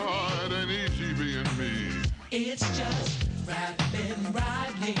 Rodney? Ah, it ain't easy being me. It's just rapping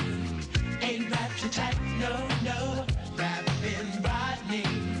Rodney. Ain't wrapped you tight, no, no. Rapping Rodney.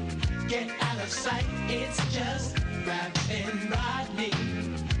 Get out of sight, it's just rapping Rodney.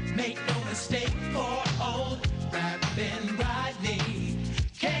 Make no mistake, poor old rapping Rodney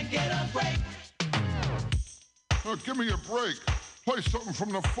can't get a break. Now give me a break. Play something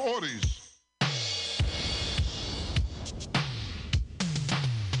from the 40s.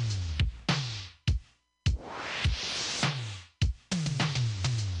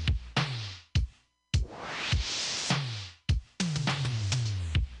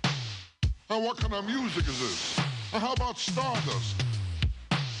 Now what kind of music is this? Now how about Stardust?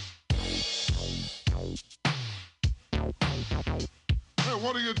 Hey,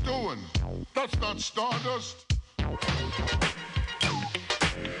 what are you doing? That's not Stardust.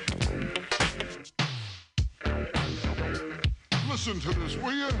 Listen to this,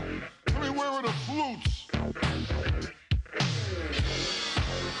 will you? I mean, where are the flutes?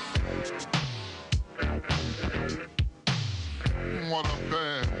 What a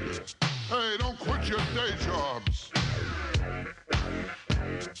band. Hey, don't quit your day jobs.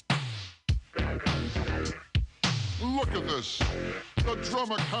 Look at this. The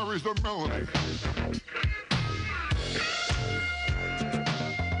drummer carries the melody.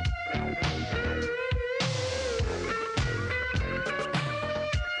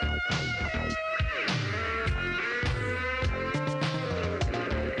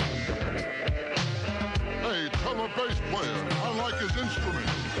 Hey, tell the bass player I like his instrument.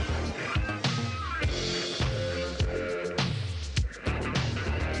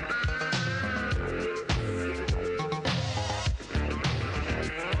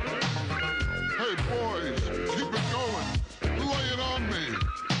 Hey, boys, keep it going. Lay it on me.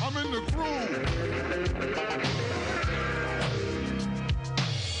 I'm in the groove.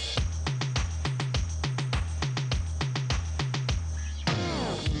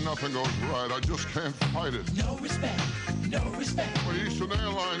 Nothing goes right. I just can't fight it. No respect, no respect. But Eastern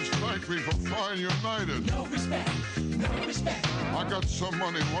Airlines thanked me for flying United. No respect, no respect. I got some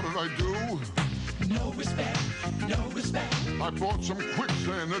money. What did I do? No respect, no respect. I bought some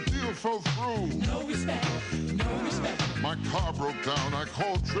quicksand. The deal fell through. No respect, no respect. My car broke down. I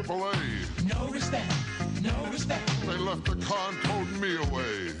called AAA. No respect, no respect. They left the car and towed me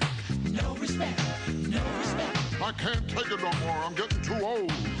away. No respect, no respect. I can't take it no more. I'm getting too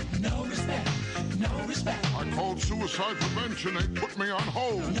old. No respect, no respect. I called suicide prevention. They put me on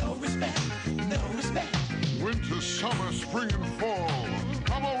hold. No respect, no respect. Winter, summer, spring, and fall.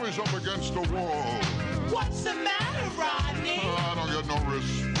 I'm always up against the wall. What's the matter, Rodney? I don't get no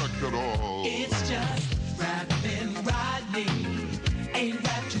respect at all. It's just rapping Rodney. Ain't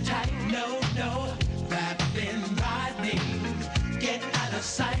wrapped you tight, no, no. Rapping Rodney. Get out of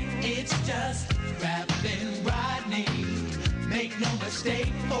sight, it's just rapping Rodney. Make no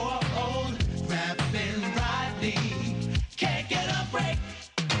mistake for old rapping Rodney. Can't get a break.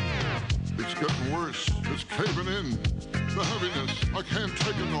 It's getting worse. It's caving in. The heaviness, I can't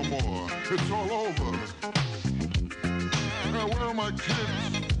take it no more. It's all over. Now, where are my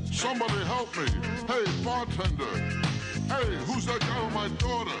kids? Somebody help me. Hey, bartender. Hey, who's that guy with my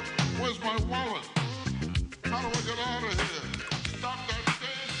daughter? Where's my wallet? How do I get out of here? Stop that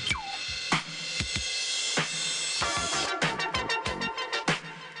dance.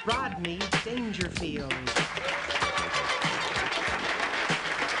 Rodney Dangerfield.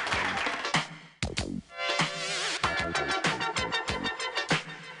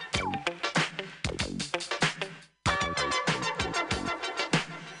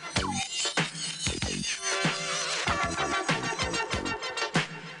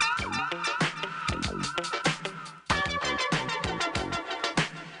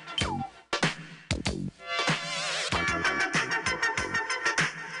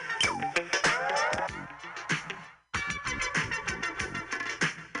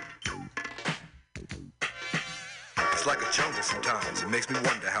 It's like a jungle sometimes. It makes me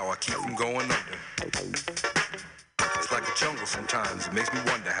wonder how I keep from going under. It's like a jungle sometimes. It makes me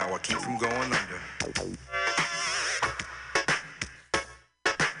wonder how I keep from going under.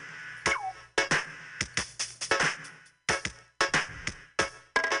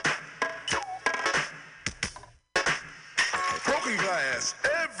 Broken glass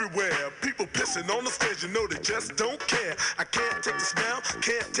everywhere. People pissing on the stage, you know they just don't care. I can't take the smell,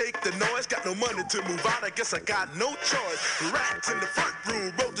 can't take the noise. Got no money to move out, I guess I got no choice. Rats in the front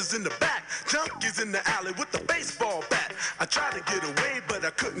room, roaches in the back. Junkies in the alley with the baseball bat. I tried to get away, but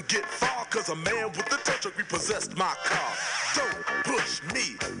I couldn't get far. Cause a man with the tow truck repossessed my car. Don't push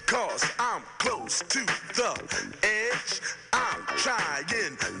me, cause I'm close to the edge. I'm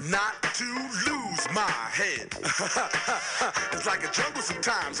trying not to lose my head. It's like a jungle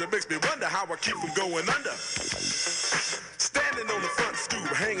sometimes. It makes me wonder how I keep from going under. Standing on the front stoop,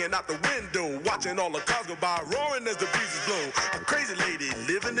 hanging out the window, watching all the cars go by, roaring as the breezes blow. A crazy lady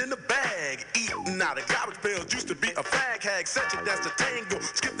living in a bag, eating out of garbage pails. Used to be a fag hag, such a dance to tango.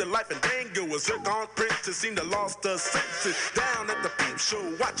 Skipped the life and dango. A zircon princess seemed to lost her senses. Down at the peep show,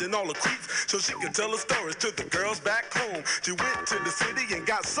 watching all the creeps, so she could tell her stories to the girls back home. She went to the city and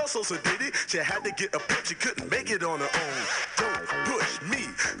got so sedity. She had to get a pimp, she couldn't make it on her own. Don't push me,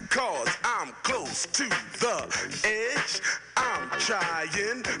 cause I'm close to the edge. I'm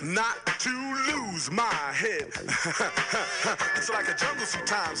trying not to lose my head. It's like a jungle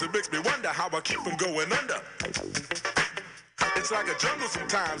sometimes. It makes me wonder how I keep from going under. It's like a jungle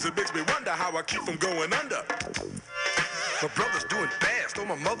sometimes. It makes me wonder how I keep from going under. My brother's doing fast on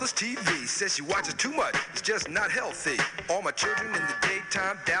my mother's TV. Says she watches too much, it's just not healthy. All my children in the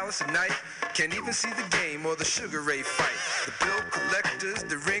daytime, Dallas at night. Can't even see the game or the Sugar Ray fight. The bill collectors,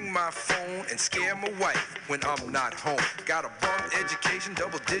 they ring my phone and scare my wife when I'm not home. Got a bum education,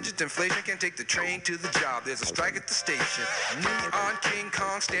 double-digit inflation. Can't take the train to the job, there's a strike at the station. Neon King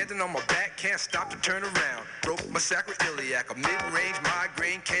Kong standing on my back, can't stop to turn around. Broke my sacroiliac, a mid-range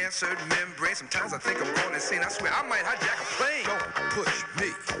migraine, cancer membrane. Sometimes I think I'm going insane, I swear I might hijack a plane. Don't push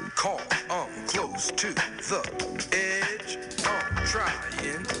me, cause I'm close to the edge. I'm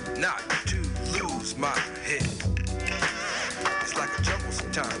trying not to lose my head. It's like a jungle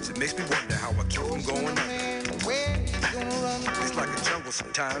sometimes, it makes me wonder how I keep from going under. It's like a jungle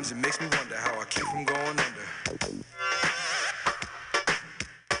sometimes, it makes me wonder how I keep from going under.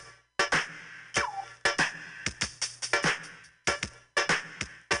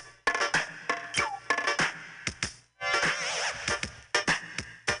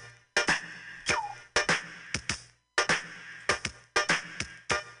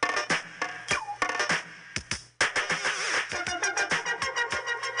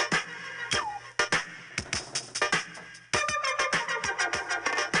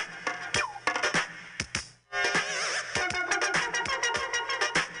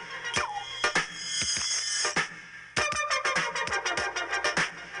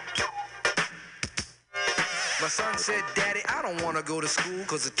 My son said, Daddy, I don't want to go to school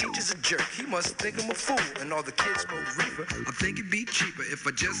because the teacher's a jerk. He must think I'm a fool and all the kids smoke reefer. I think it'd be cheaper if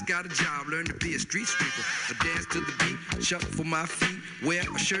I just got a job, learn to be a street sweeper. I dance to the beat, shuffle my feet, wear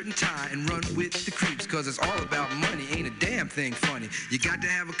a shirt and tie and run with the creeps because it's all about money, ain't a damn thing funny. You got to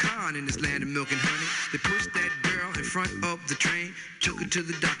have a con in this land of milk and honey. They pushed that girl in front of the train, took her to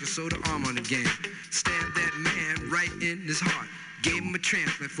the doctor, sewed her arm on again. Stabbed that man right in his heart. Gave him a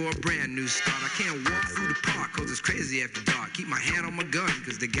transplant for a brand new start. I can't walk through the park cause it's crazy after dark. Keep my hand on my gun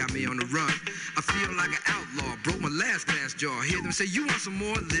cause they got me on the run. I feel like an outlaw, broke my last glass jaw. Hear them say, you want some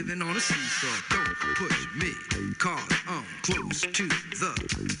more, living on a seesaw. Don't push me, cause I'm close to the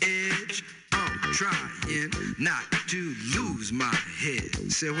edge. I'm trying not to lose my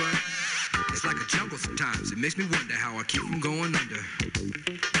head. Say what? It's like a jungle sometimes. It makes me wonder how I keep from going under.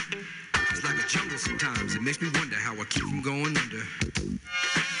 It's like a jungle sometimes, it makes me wonder how I keep from going under.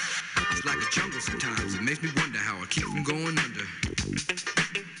 It's like a jungle sometimes, it makes me wonder how I keep from going under.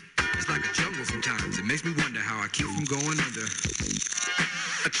 It's like a jungle sometimes, it makes me wonder how I keep from going under.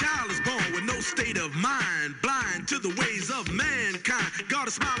 A child is born with no state of mind, blind to the ways of mankind. God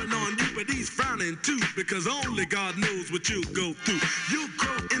is smiling on you, but he's frowning too, because only God knows what you'll go through. You'll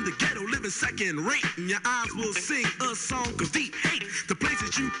grow in the ghetto, living second rate, and your eyes will sing a song of deep hate. The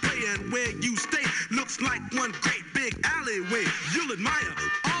places you play and where you stay looks like one great big alleyway. You'll admire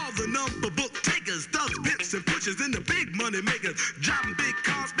all the number book takers, thugs, pimps, and pushers, and the big money makers. Driving big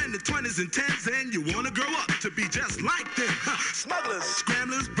cars, spending 20s and 10s, and you want to grow up to be just like them. Smugglers,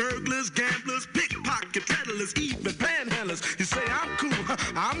 scramblers, burglars, gamblers, pickpocket peddlers, even panhandlers. You say I'm cool,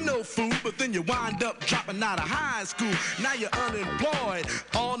 I'm no fool, but then you wind up dropping out of high school. Now you're unemployed,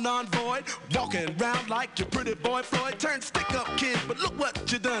 all non-void, walking around like your pretty boy Floyd. Turned stick-up kid, but look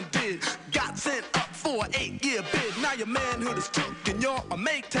what you done did. Got sent up for an 8-year bid. Now your manhood is took and you're a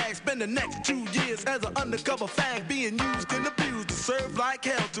make tag. Spend the next 2 years as an undercover fag, being used and abused to serve like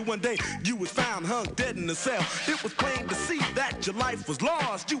hell. Till one day you was found hung dead in a cell. It was plain to see that your life was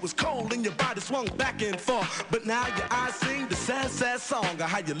lost. You was cold and your body swung back and forth. But now your eyes sing the sad, sad song of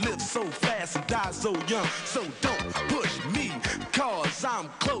how you live so fast and die so young. So don't push me, cause I'm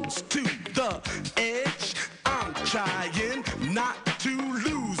close to the edge. I'm trying not to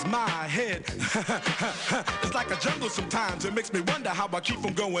lose my head. It's like a jungle sometimes, it makes me wonder how I keep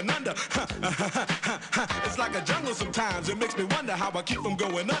from going under. It's like a jungle sometimes, it makes me wonder how I keep from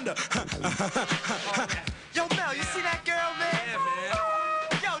going under. Yo, Mel, you see that girl, man?